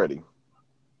know when you're ready.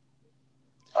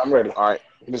 I'm ready. All right,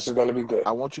 This is going to be good.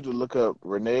 I want you to look up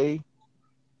Renee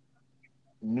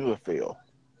Neuefeld.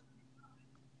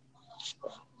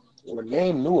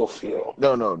 Renee Newfield.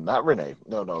 No, no, not Renee.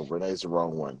 No, no, Renee's the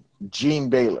wrong one. Jean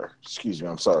Baylor. Excuse me,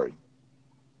 I'm sorry.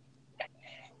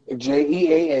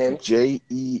 Jean. Jean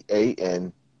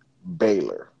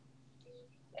Baylor.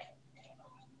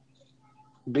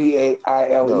 Bailer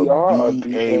No, or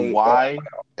Baylor.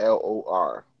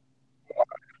 Bal?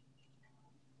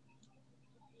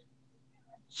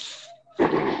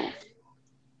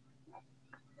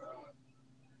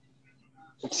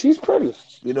 She's pretty.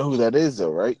 You know who that is,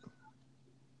 though, right?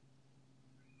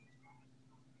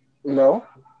 No.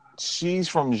 She's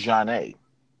from Jeanne.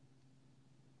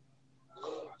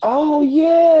 Oh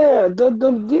yeah,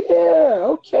 yeah.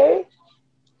 Okay.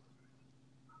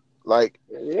 Like,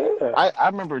 Yeah. I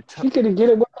remember. She could get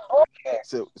it with the ball head.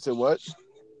 So what?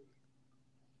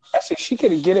 I said she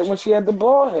could get it when she had the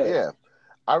ball head. Yeah,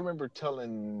 I remember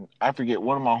telling, I forget,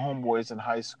 one of my homeboys in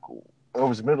high school, or it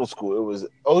was middle school, it was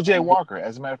OJ Walker,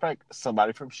 as a matter of fact,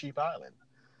 somebody from Sheep Island,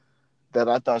 that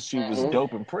I thought she was Mm-hmm.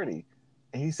 dope and pretty.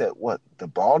 And he said, "What, the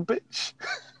bald bitch?"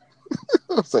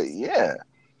 I was like, "Yeah."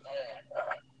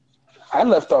 I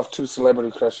left off two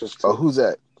celebrity crushes Oh, too. who's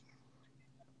that?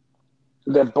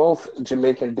 They're both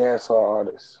Jamaican dancehall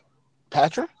artists.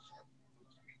 Patra?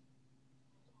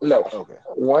 No. Okay.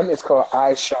 One is called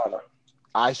I Shauna.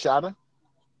 Ishada?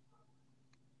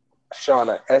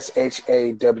 Shauna. Shawna.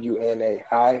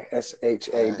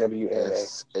 Ishawna.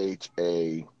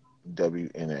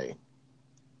 Shawna.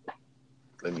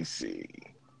 Let me see.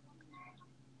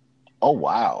 Oh,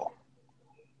 wow.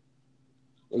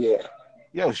 Yeah.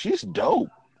 Yo, she's dope.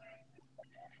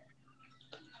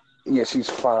 Yeah, she's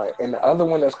fine. And the other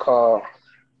one is called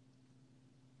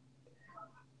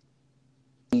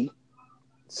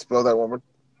Spell that one more.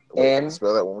 Wait, N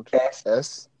spell that one more. S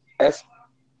S S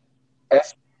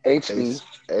S H E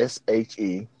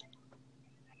S-H-E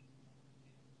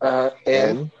N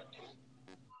N.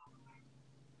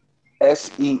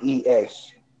 SEEA.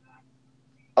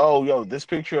 Oh, yo, this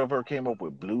picture of her came up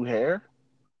with blue hair.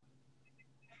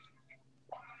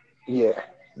 Yeah.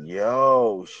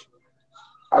 Yo,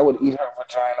 I would eat her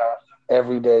vagina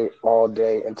every day, all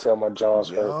day until my jaws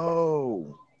hurt.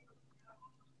 yo.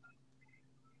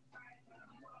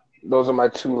 Those are my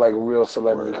two like real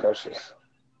celebrity Word. crushes.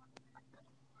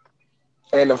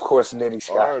 And of course, Nitty Oh, I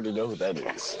Scott. already know who that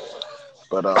is.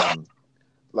 But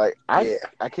like Yeah.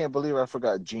 I can't believe I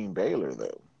forgot Jean Baylor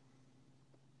though.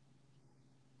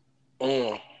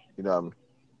 Mm. You know,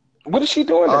 What is she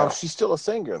doing now? she's still a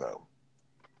singer though.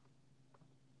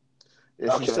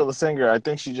 Yeah, she's Okay. still a singer. I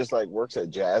think she just like works at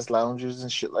jazz lounges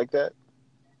and shit like that.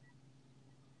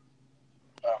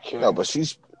 No, Okay. but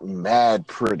she's mad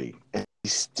pretty, and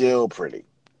she's still pretty.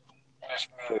 Yes,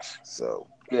 she is. So,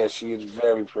 Yeah, she is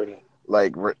very pretty,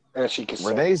 like, and she can sing.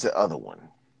 Renee's the other one.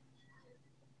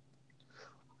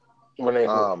 Renee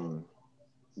who?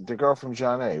 The girl from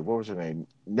John A. What was her name?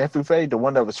 Nefufe, the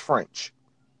one that was French.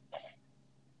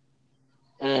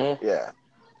 Mm-hmm. Yeah,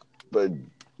 but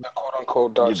The quote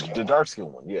unquote dark the skin dark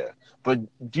skin one. Yeah, but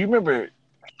do you remember?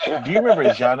 Do you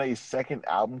remember John A's second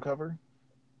album cover?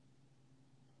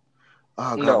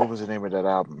 Oh God, No. what was the name of that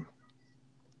album?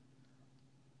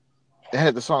 It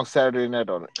had the song Saturday Night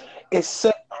on it. It's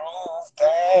a groove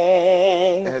It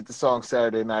thing. had the song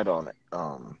Saturday Night on it.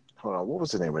 Hold on, what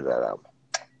was the name of that album?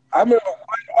 I remember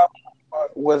one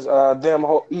was them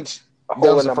each That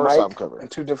was holding the a first album mic cover. in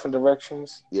two different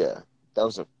directions. Yeah, that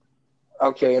was a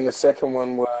Okay, and the second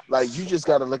one like you was just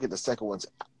got to look at the second one's.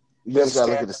 You them just got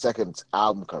to look stand. at the second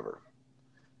album cover.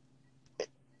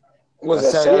 Was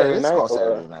that Saturday, yeah, Saturday it's night called or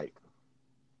Saturday Night.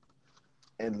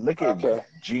 And look at okay?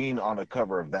 Jean on the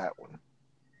cover of that one.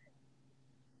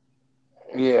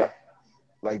 Yeah,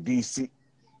 Like DC,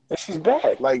 and she's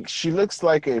bad. like she looks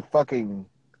like a fucking.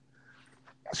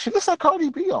 She looks like Cardi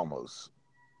B almost.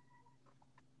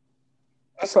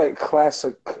 That's like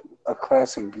a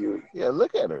classic beauty. Yeah,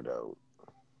 look at her though.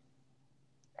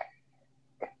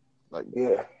 Like,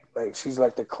 Yeah, like she's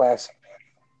like the classic.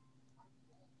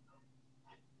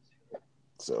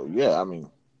 so yeah, I mean,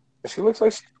 She looks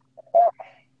like she's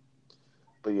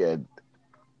but yeah,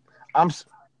 I'm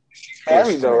yeah,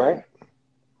 married she's though, married. right?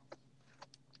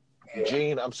 Yeah.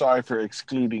 Jean, I'm sorry for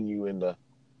excluding you in the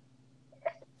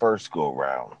first go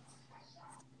round.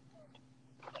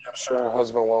 I'm sure her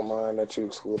husband won't mind that you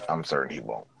exclude her. I'm certain he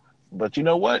won't. But you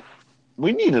know what?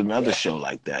 We need another show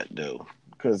like that, though,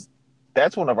 because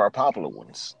that's one of our popular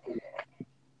ones.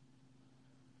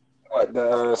 What,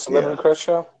 the Yeah, Celebrity Crush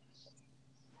show?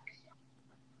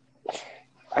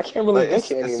 I can't really like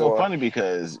think it's so anymore. funny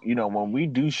because when we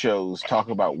do shows talk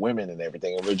about women and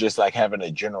everything, and we're just like having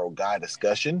a general guy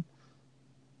discussion.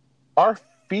 Our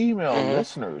female Hmm.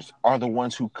 listeners are the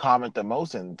ones who comment the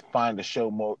most and find the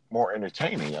show more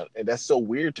entertaining, and that's so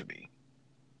weird to me.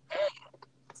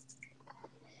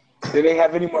 Do they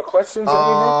have any more questions or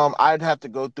anything? I'd have to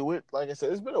go through it. Like I said,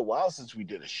 it's been a while since we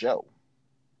did a show,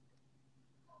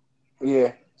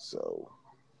 Yeah. so.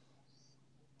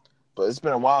 But it's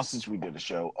been a while since we did a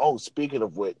show. Oh, speaking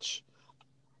of which,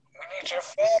 We need your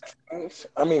fans.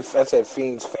 I mean, I said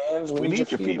fiends fans. We we need your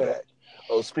need your feedback. feedback.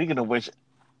 Oh, speaking of which,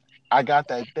 I got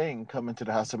that thing coming to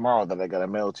the house tomorrow that I got to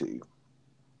mail to you.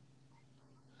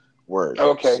 Word.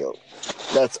 Okay. So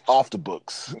that's off the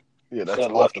books. Yeah, that's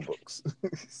Good off luck. the books.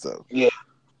 So Yeah.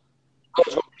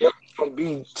 It's gonna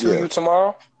be to Yeah. you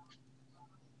tomorrow.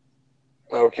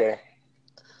 Okay.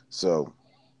 so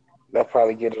They'll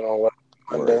probably get it on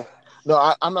Monday. word.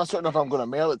 No, I'm not certain if I'm going to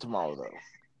mail it tomorrow though,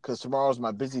 because tomorrow's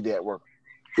my busy day at work.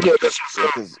 Yeah, that's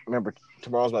Because remember,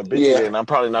 tomorrow's my busy day, and I'm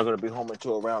probably not going to be home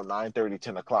until around 9:30,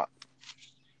 10 o'clock.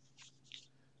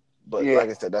 But Yeah. like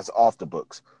I said, that's off the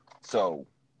books. So,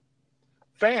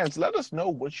 fans, let us know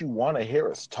what you want to hear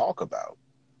us talk about.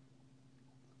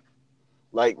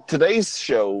 Like today's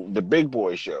show, the Big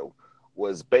Boy Show,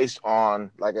 was based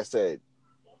on, like I said,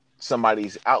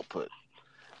 somebody's output.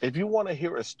 If you want to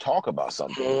hear us talk about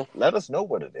something, let us know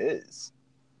what it is.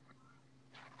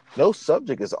 No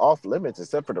subject is off limits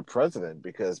except for the president,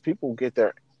 because people get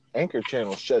their anchor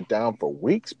channel shut down for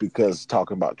weeks because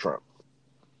talking about Trump.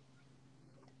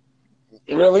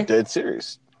 Really? Dead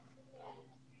serious.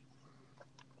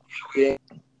 Yeah.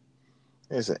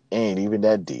 It ain't even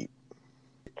that deep.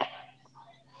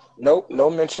 Nope. No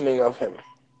mentioning of him.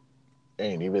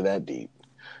 Ain't even that deep.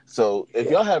 So if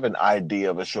y'all have an idea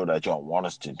of a show that y'all want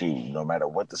us to do, no matter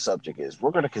what the subject is,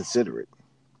 we're going to consider it.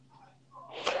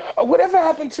 Whatever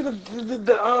happened to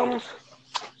the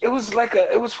it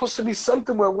was supposed to be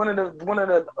something where one of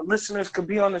the listeners could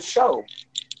be on the show.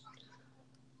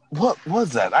 What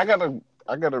was that? I gotta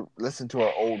listen to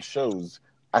our old shows.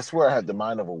 I swear I have the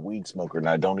mind of a weed smoker, and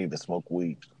I don't even smoke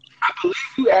weed. I believe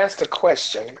you asked a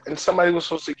question and somebody was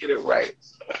supposed to get it right.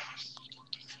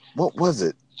 What was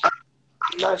it?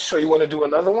 I'm not sure. You want to do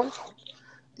another one?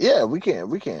 Yeah, we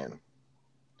can.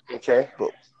 Okay.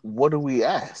 But what do we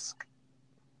ask?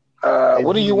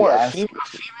 What do you want? Female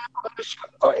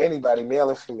or anybody,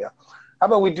 male or female. How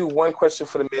about we do one question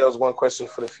for the males, one question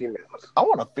for the females? I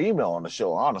want a female on the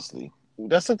show, honestly.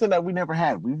 That's something that we never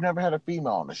had. We've never had a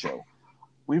female on the show.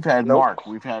 We've had Nope. Mark.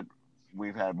 We've had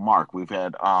Mark. We've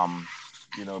had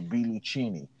Billy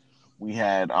Cheney. We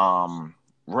had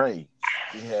Ray.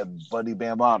 We had Buddy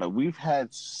Bambata. We've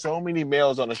had so many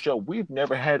males on the show. We've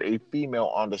never had a female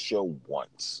on the show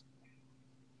once.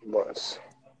 Once.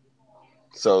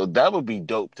 So that would be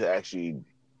dope to actually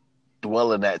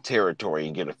dwell in that territory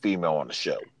and get a female on the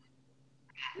show.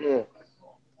 Mm.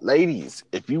 Ladies,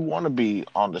 if you want to be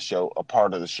on the show, a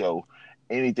part of the show,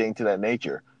 anything to that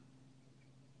nature,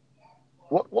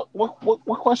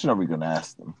 what question are we going to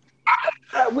ask them?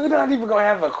 We're not even gonna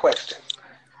have a question.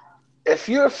 If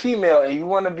you're a female and you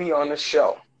want to be on the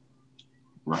show,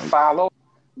 Right. follow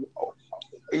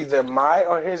either my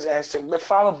or his Instagram, but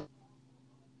follow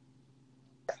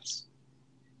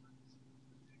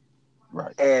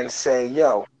Right. and say,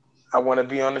 "Yo, I want to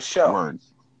be on the show." Word.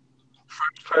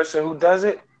 First person who does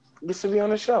it gets to be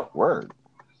on the show. Word.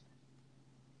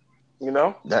 You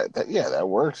know? That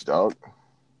works, dog.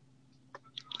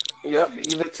 Yep.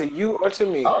 Either to you or to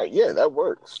me. All right, yeah, that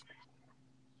works.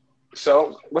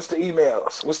 So, what's the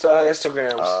emails? What's the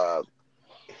Instagrams?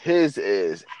 His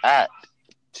is at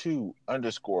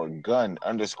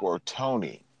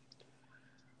 2_gun_Tony.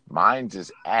 Mine's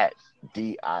is at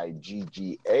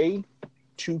DIGGA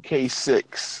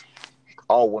 2K6.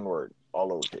 All one word, all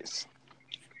lowercase.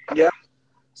 Yep.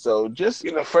 So just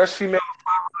First female to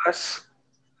follow us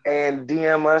and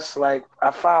DM us like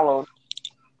I followed.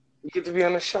 You get to be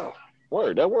on the show.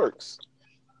 word, that works.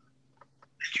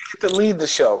 You get to lead the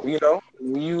show. It'll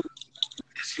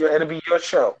be your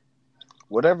show.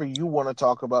 Whatever you want to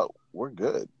talk about, we're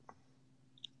good.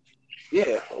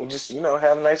 Yeah, we just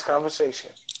have a nice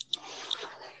conversation.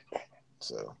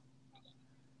 So,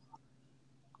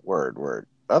 word.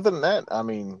 Other than that, I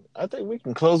mean, I think we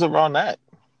can close it on that.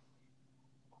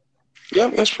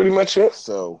 Yep, that's pretty much it.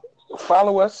 So,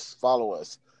 Follow us.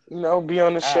 Be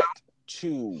on the show. At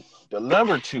the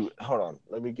number 2. Hold on,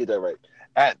 let me get that right.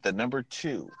 At the number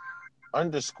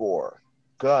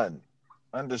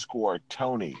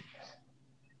 2_gun_Tony.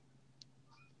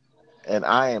 And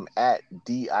I am at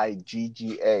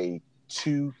DIGGA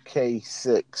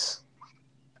 2K6.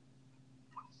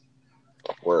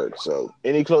 Word. So,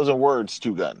 any closing words,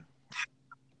 2Gun?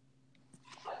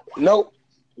 Nope.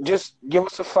 Just give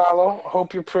us a follow.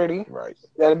 Hope you're pretty. Right.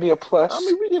 That'd be a plus. I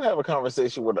mean, we can have a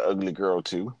conversation with an ugly girl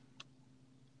too.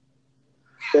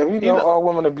 Yeah, all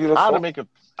women are beautiful. I ought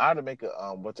to make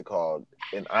a what's it called?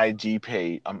 An IG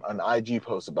page, an IG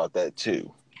post about that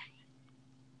too.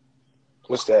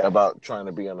 What's that? About trying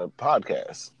to be on a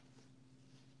podcast.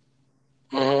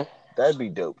 Mm-hmm. That'd be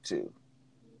dope too.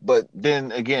 But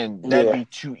then again, that'd be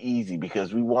too easy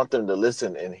because we want them to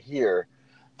listen and hear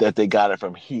that they got it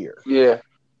from here. Yeah.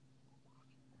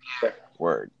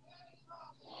 Word.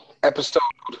 Episode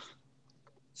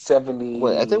 70.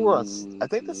 Wait, I think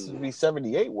this would be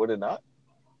 78, would it not?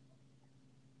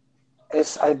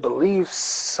 I believe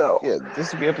so. Yeah,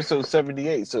 this would be episode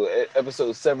 78. So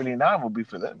episode 79 will be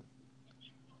for them.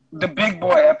 The big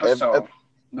boy episode.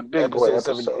 The big boy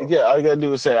episode. 70, yeah, all you gotta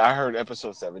do is say I heard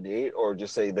episode 78, or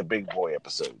just say the big boy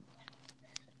episode.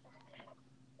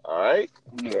 All right.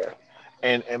 Yeah.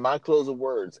 And my closing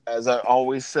words, as I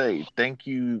always say, thank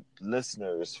you,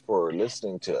 listeners, for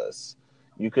listening to us.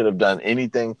 You could have done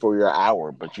anything for your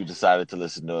hour, but you decided to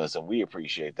listen to us, and we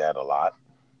appreciate that a lot.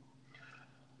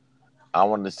 I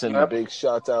want to send a big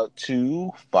shout out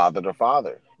to Father to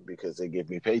Father because they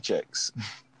give me paychecks.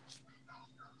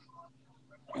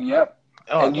 Yep.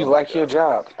 And you like your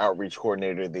job. Outreach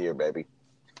coordinator of the year, baby.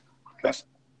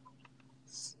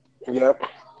 Yep.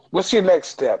 What's your next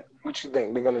step? What you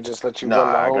think? They're going to just let you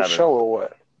run the whole show or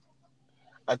what?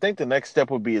 I think the next step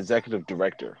would be executive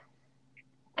director.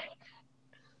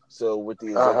 So what the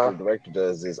executive director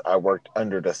does is I worked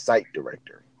under the site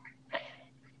director.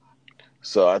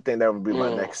 So I think that would be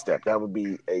my next step. That would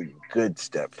be a good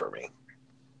step for me.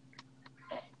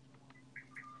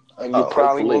 And you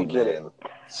probably will get it.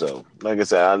 So, like I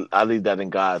said, I leave that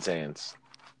in God's hands.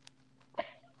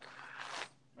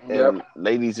 Yep. And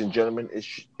ladies and gentlemen,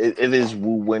 it is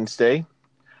Woo Wednesday.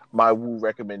 My Woo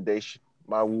recommendation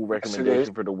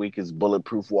for the week is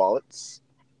Bulletproof Wallets.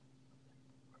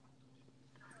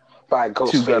 By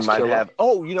Ghostface 2Gun might Killer. have.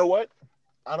 Oh, you know what?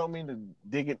 I don't mean to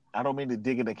dig in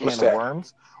a can of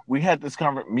worms. We had this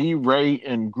me, Ray,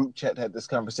 and group chat had this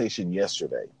conversation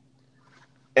yesterday,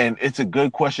 and it's a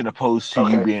good question to pose to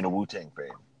you, being a Wu-Tang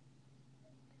fan.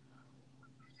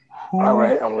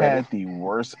 Who had the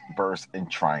worst verse in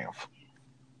Triumph?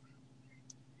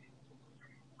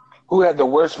 Who had the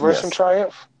worst verse in Yes.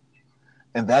 Triumph?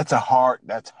 And that's hard.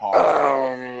 That's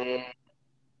hard.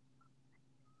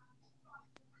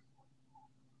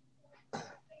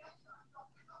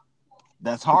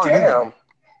 That's hard, isn't Damn. it?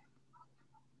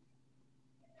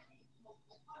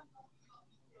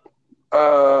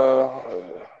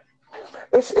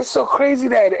 It's so crazy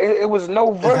that it was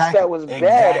no verse that Exactly. was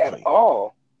bad at Exactly.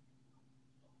 all.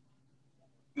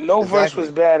 No verse was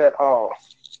Exactly. bad at all.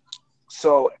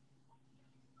 So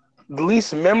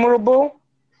least memorable.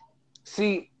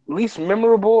 See, least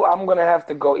memorable. I'm gonna have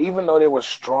to go. Even though they were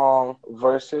strong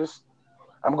verses,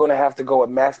 I'm gonna have to go with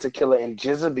Master Killer and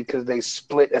GZA because they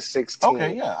split a Okay,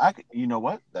 16. yeah. You know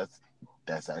what? That's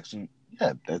actually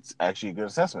that's actually a good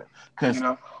assessment. You Because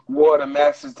know, War of the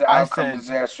Masters, the I outcome said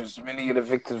disastrous. Many of the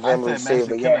victims' I families said saved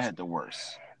Master the Killer gas. had the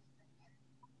worst.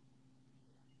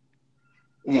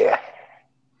 Yeah,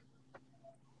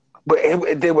 but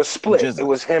they were split. It GZA.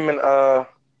 was him and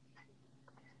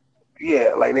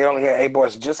yeah, like they only had 8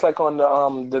 bars, just like on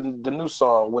the new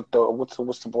song with the what's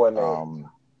the boy name?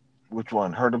 Which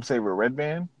one? Heard him say with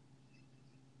Redman?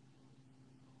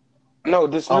 No,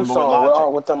 this new But with song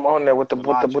Logic. with them on there with With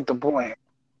Logic. the boy.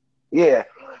 Yeah,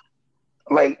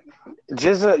 like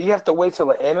GZA, you have to wait till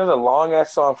the end of the long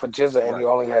ass song for GZA, and he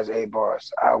Right. only has 8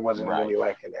 bars. I wasn't Right. really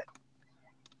liking that.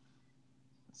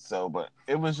 So, but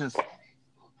it was just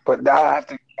But I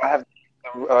have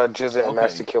GZA and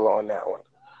Master okay. Killer on that one.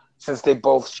 Since they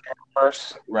both share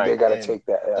verse, they Right. got to And take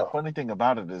that the L. funny thing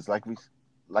about it is, like we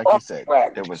Off said,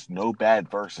 track there was no bad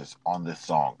verses on this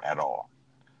song at all.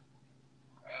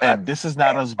 And this is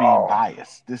not us being all.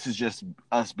 biased. This is just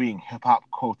us being hip hop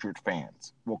cultured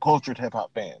fans. Well, cultured hip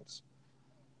hop fans.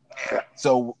 Yeah.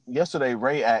 So yesterday,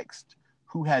 Ray asked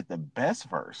who had the best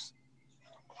verse.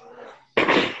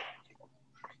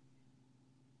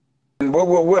 What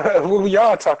were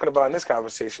y'all talking about in this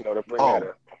conversation, though, to bring that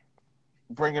up?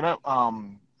 Bring it up.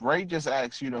 Ray just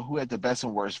asked, who had the best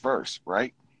and worst verse,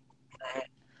 right?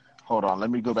 Hold on, let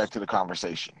me go back to the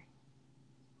conversation.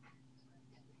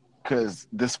 Because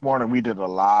this morning we did a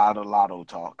lot of lotto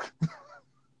talk.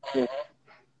 Mm-hmm.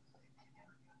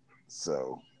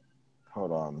 So,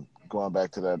 hold on. Going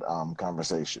back to that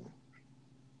conversation.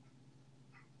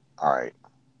 All right.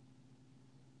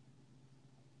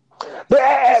 But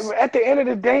at the end of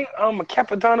the day,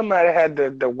 Capadonna might have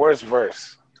had the worst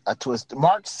verse. I twist.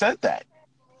 Mark said that.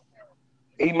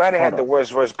 He might have had the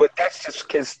worst verse, but that's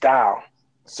just his style.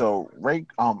 So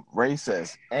Ray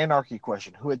says, Anarchy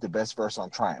question, who had the best verse on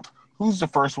Triumph? Who's the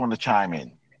first one to chime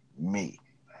in? Me.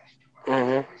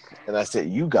 Mm-hmm. And I said,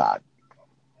 you got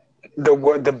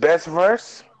the best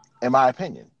verse? In my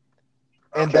opinion.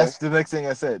 And Okay. that's the next thing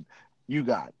I said. You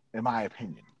got, in my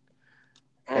opinion.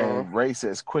 Mm-hmm. And Ray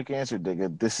says, quick answer,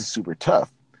 digga, this is super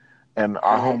tough. And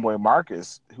our homeboy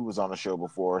Marcus, who was on the show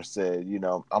before, said,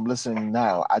 I'm listening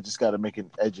now. I just got to make an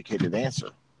educated answer.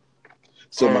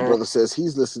 So my brother says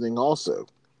he's listening also.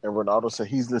 And Ronaldo said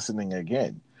he's listening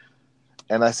again.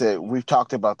 And I said, we've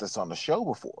talked about this on the show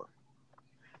before.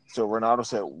 So Ronaldo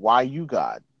said, why you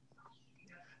got?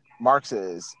 Mark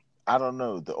says, I don't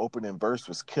know. The opening verse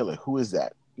was killer. Who is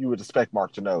that? You would expect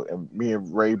Mark to know. And me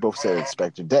and Ray both said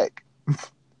Inspector Deck.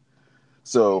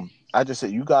 So I just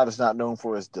said, you God is not known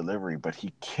for his delivery, but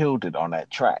he killed it on that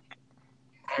track.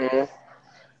 Mm-hmm.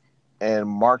 And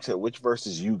Mark said, which verse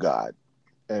is you God?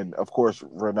 And of course,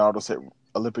 Ronaldo said,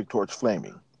 Olympic Torch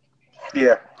Flaming.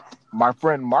 Yeah. My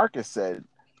friend Marcus said,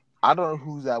 I don't know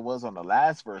who that was on the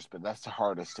last verse, but that's the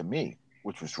hardest to me,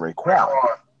 which was Raekwon.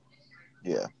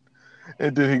 Yeah.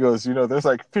 And then he goes, there's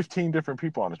like 15 different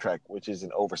people on the track, which is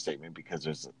an overstatement because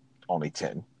there's only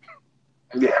 10.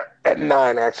 Yeah, at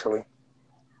 9, actually.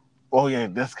 Oh, yeah,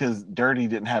 that's because Dirty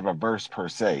didn't have a verse per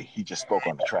se. He just spoke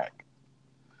on the track.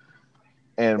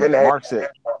 And Mark said,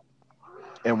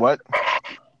 and what?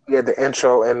 Yeah, the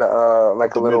intro and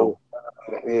like the a little,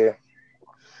 middle. Yeah.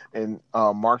 And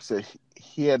Mark said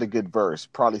he had a good verse,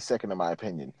 probably second in my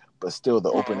opinion, but still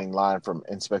the opening line from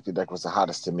Inspector Deck was the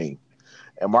hottest to me.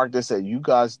 And Mark just said, you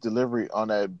guys' delivery on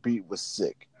that beat was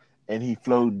sick. And he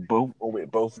flowed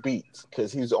with both beats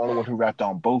because he's the only one who rapped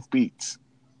on both beats.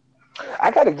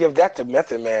 I got to give that to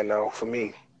Method Man, though, for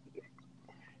me.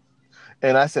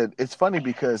 And I said, it's funny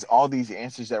because all these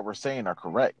answers that we're saying are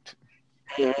correct.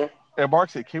 Mm-hmm. And Mark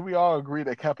said, can we all agree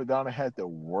that Capadonna had the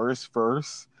worst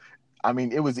verse? I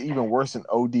mean, it was even worse than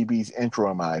ODB's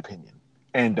intro, in my opinion.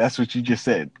 And that's what you just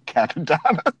said,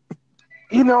 Capadonna.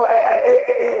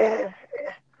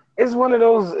 It's one of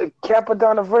those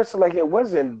Capadonna verses. Like, it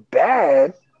wasn't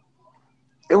bad.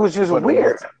 It was just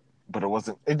weird.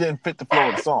 It didn't fit the flow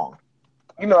of the song.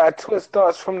 I twist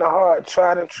thoughts from the heart,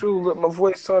 tried and true, with my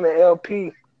voice on the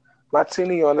LP.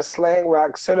 Martini on the Slang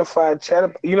Rock certified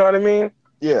cheddar. You know what I mean?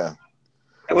 Yeah.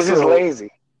 It was just So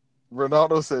lazy.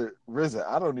 Ronaldo said, RZA,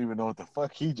 I don't even know what the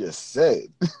fuck he just said.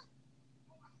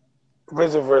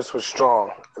 RZA verse was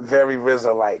strong, very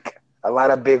RZA like. A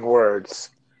lot of big words.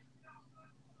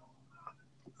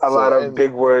 A lot of And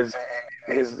big words.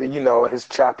 His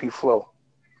choppy flow.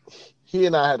 he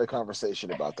and I had a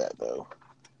conversation about that though.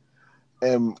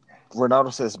 And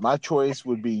Ronaldo says, my choice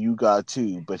would be You God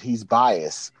too, but he's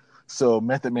biased. So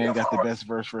Method Man got the best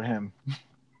verse for him.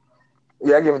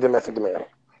 Yeah, I give it to Method Man.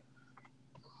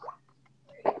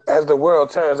 As the world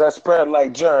turns, I spread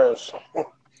like germs.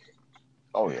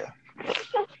 Oh yeah.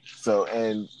 So,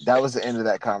 and that was the end of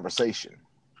that conversation.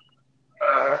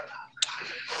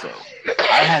 So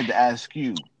I had to ask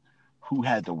you, who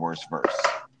had the worst verse?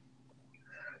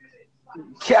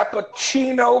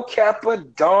 Cappuccino,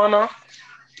 Cappadonna.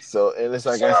 So, and it's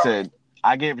like I said,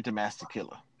 I gave it to Master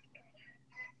Killer.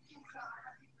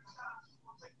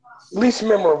 Least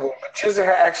memorable, but Jizza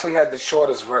actually had the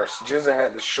shortest verse. Jizza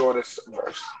had the shortest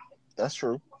verse. That's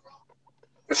true.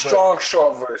 The strong,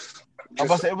 short verse. I'm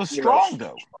about to say it was strong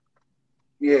though.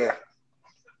 Yeah.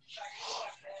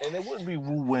 And it wouldn't be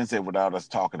Woo Wednesday without us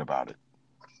talking about it.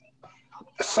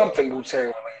 Something Wu-Tang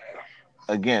related.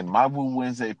 Again, my Woo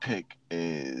Wednesday pick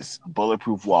is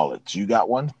Bulletproof Wallets. You got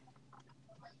one?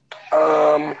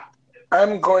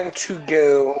 I'm going to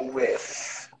go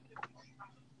with.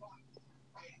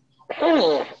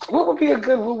 What would be a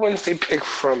good Wu Wednesday pick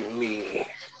from me?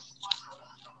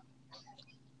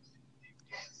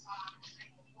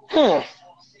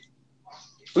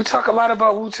 We talk a lot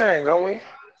about Wu-Tang, don't we?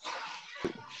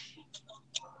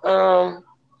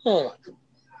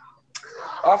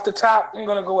 Off the top, I'm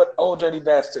gonna go with Old Dirty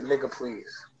Bastard, Nigga Please.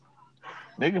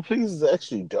 Nigga Please is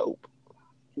actually dope.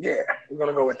 Yeah, we're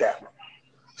gonna go with that one.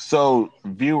 So,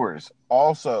 viewers,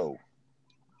 also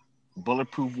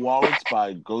Bulletproof Wallets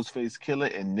by Ghostface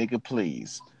Killah and Nigga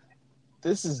Please.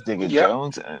 This is Digger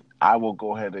Jones, and I will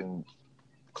go ahead and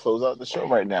close out the show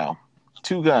right now.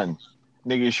 Two Gun.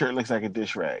 Nigga, your shirt looks like a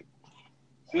dish rag.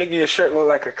 Nigga, your shirt look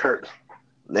like a curtain.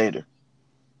 Later.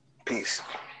 Peace.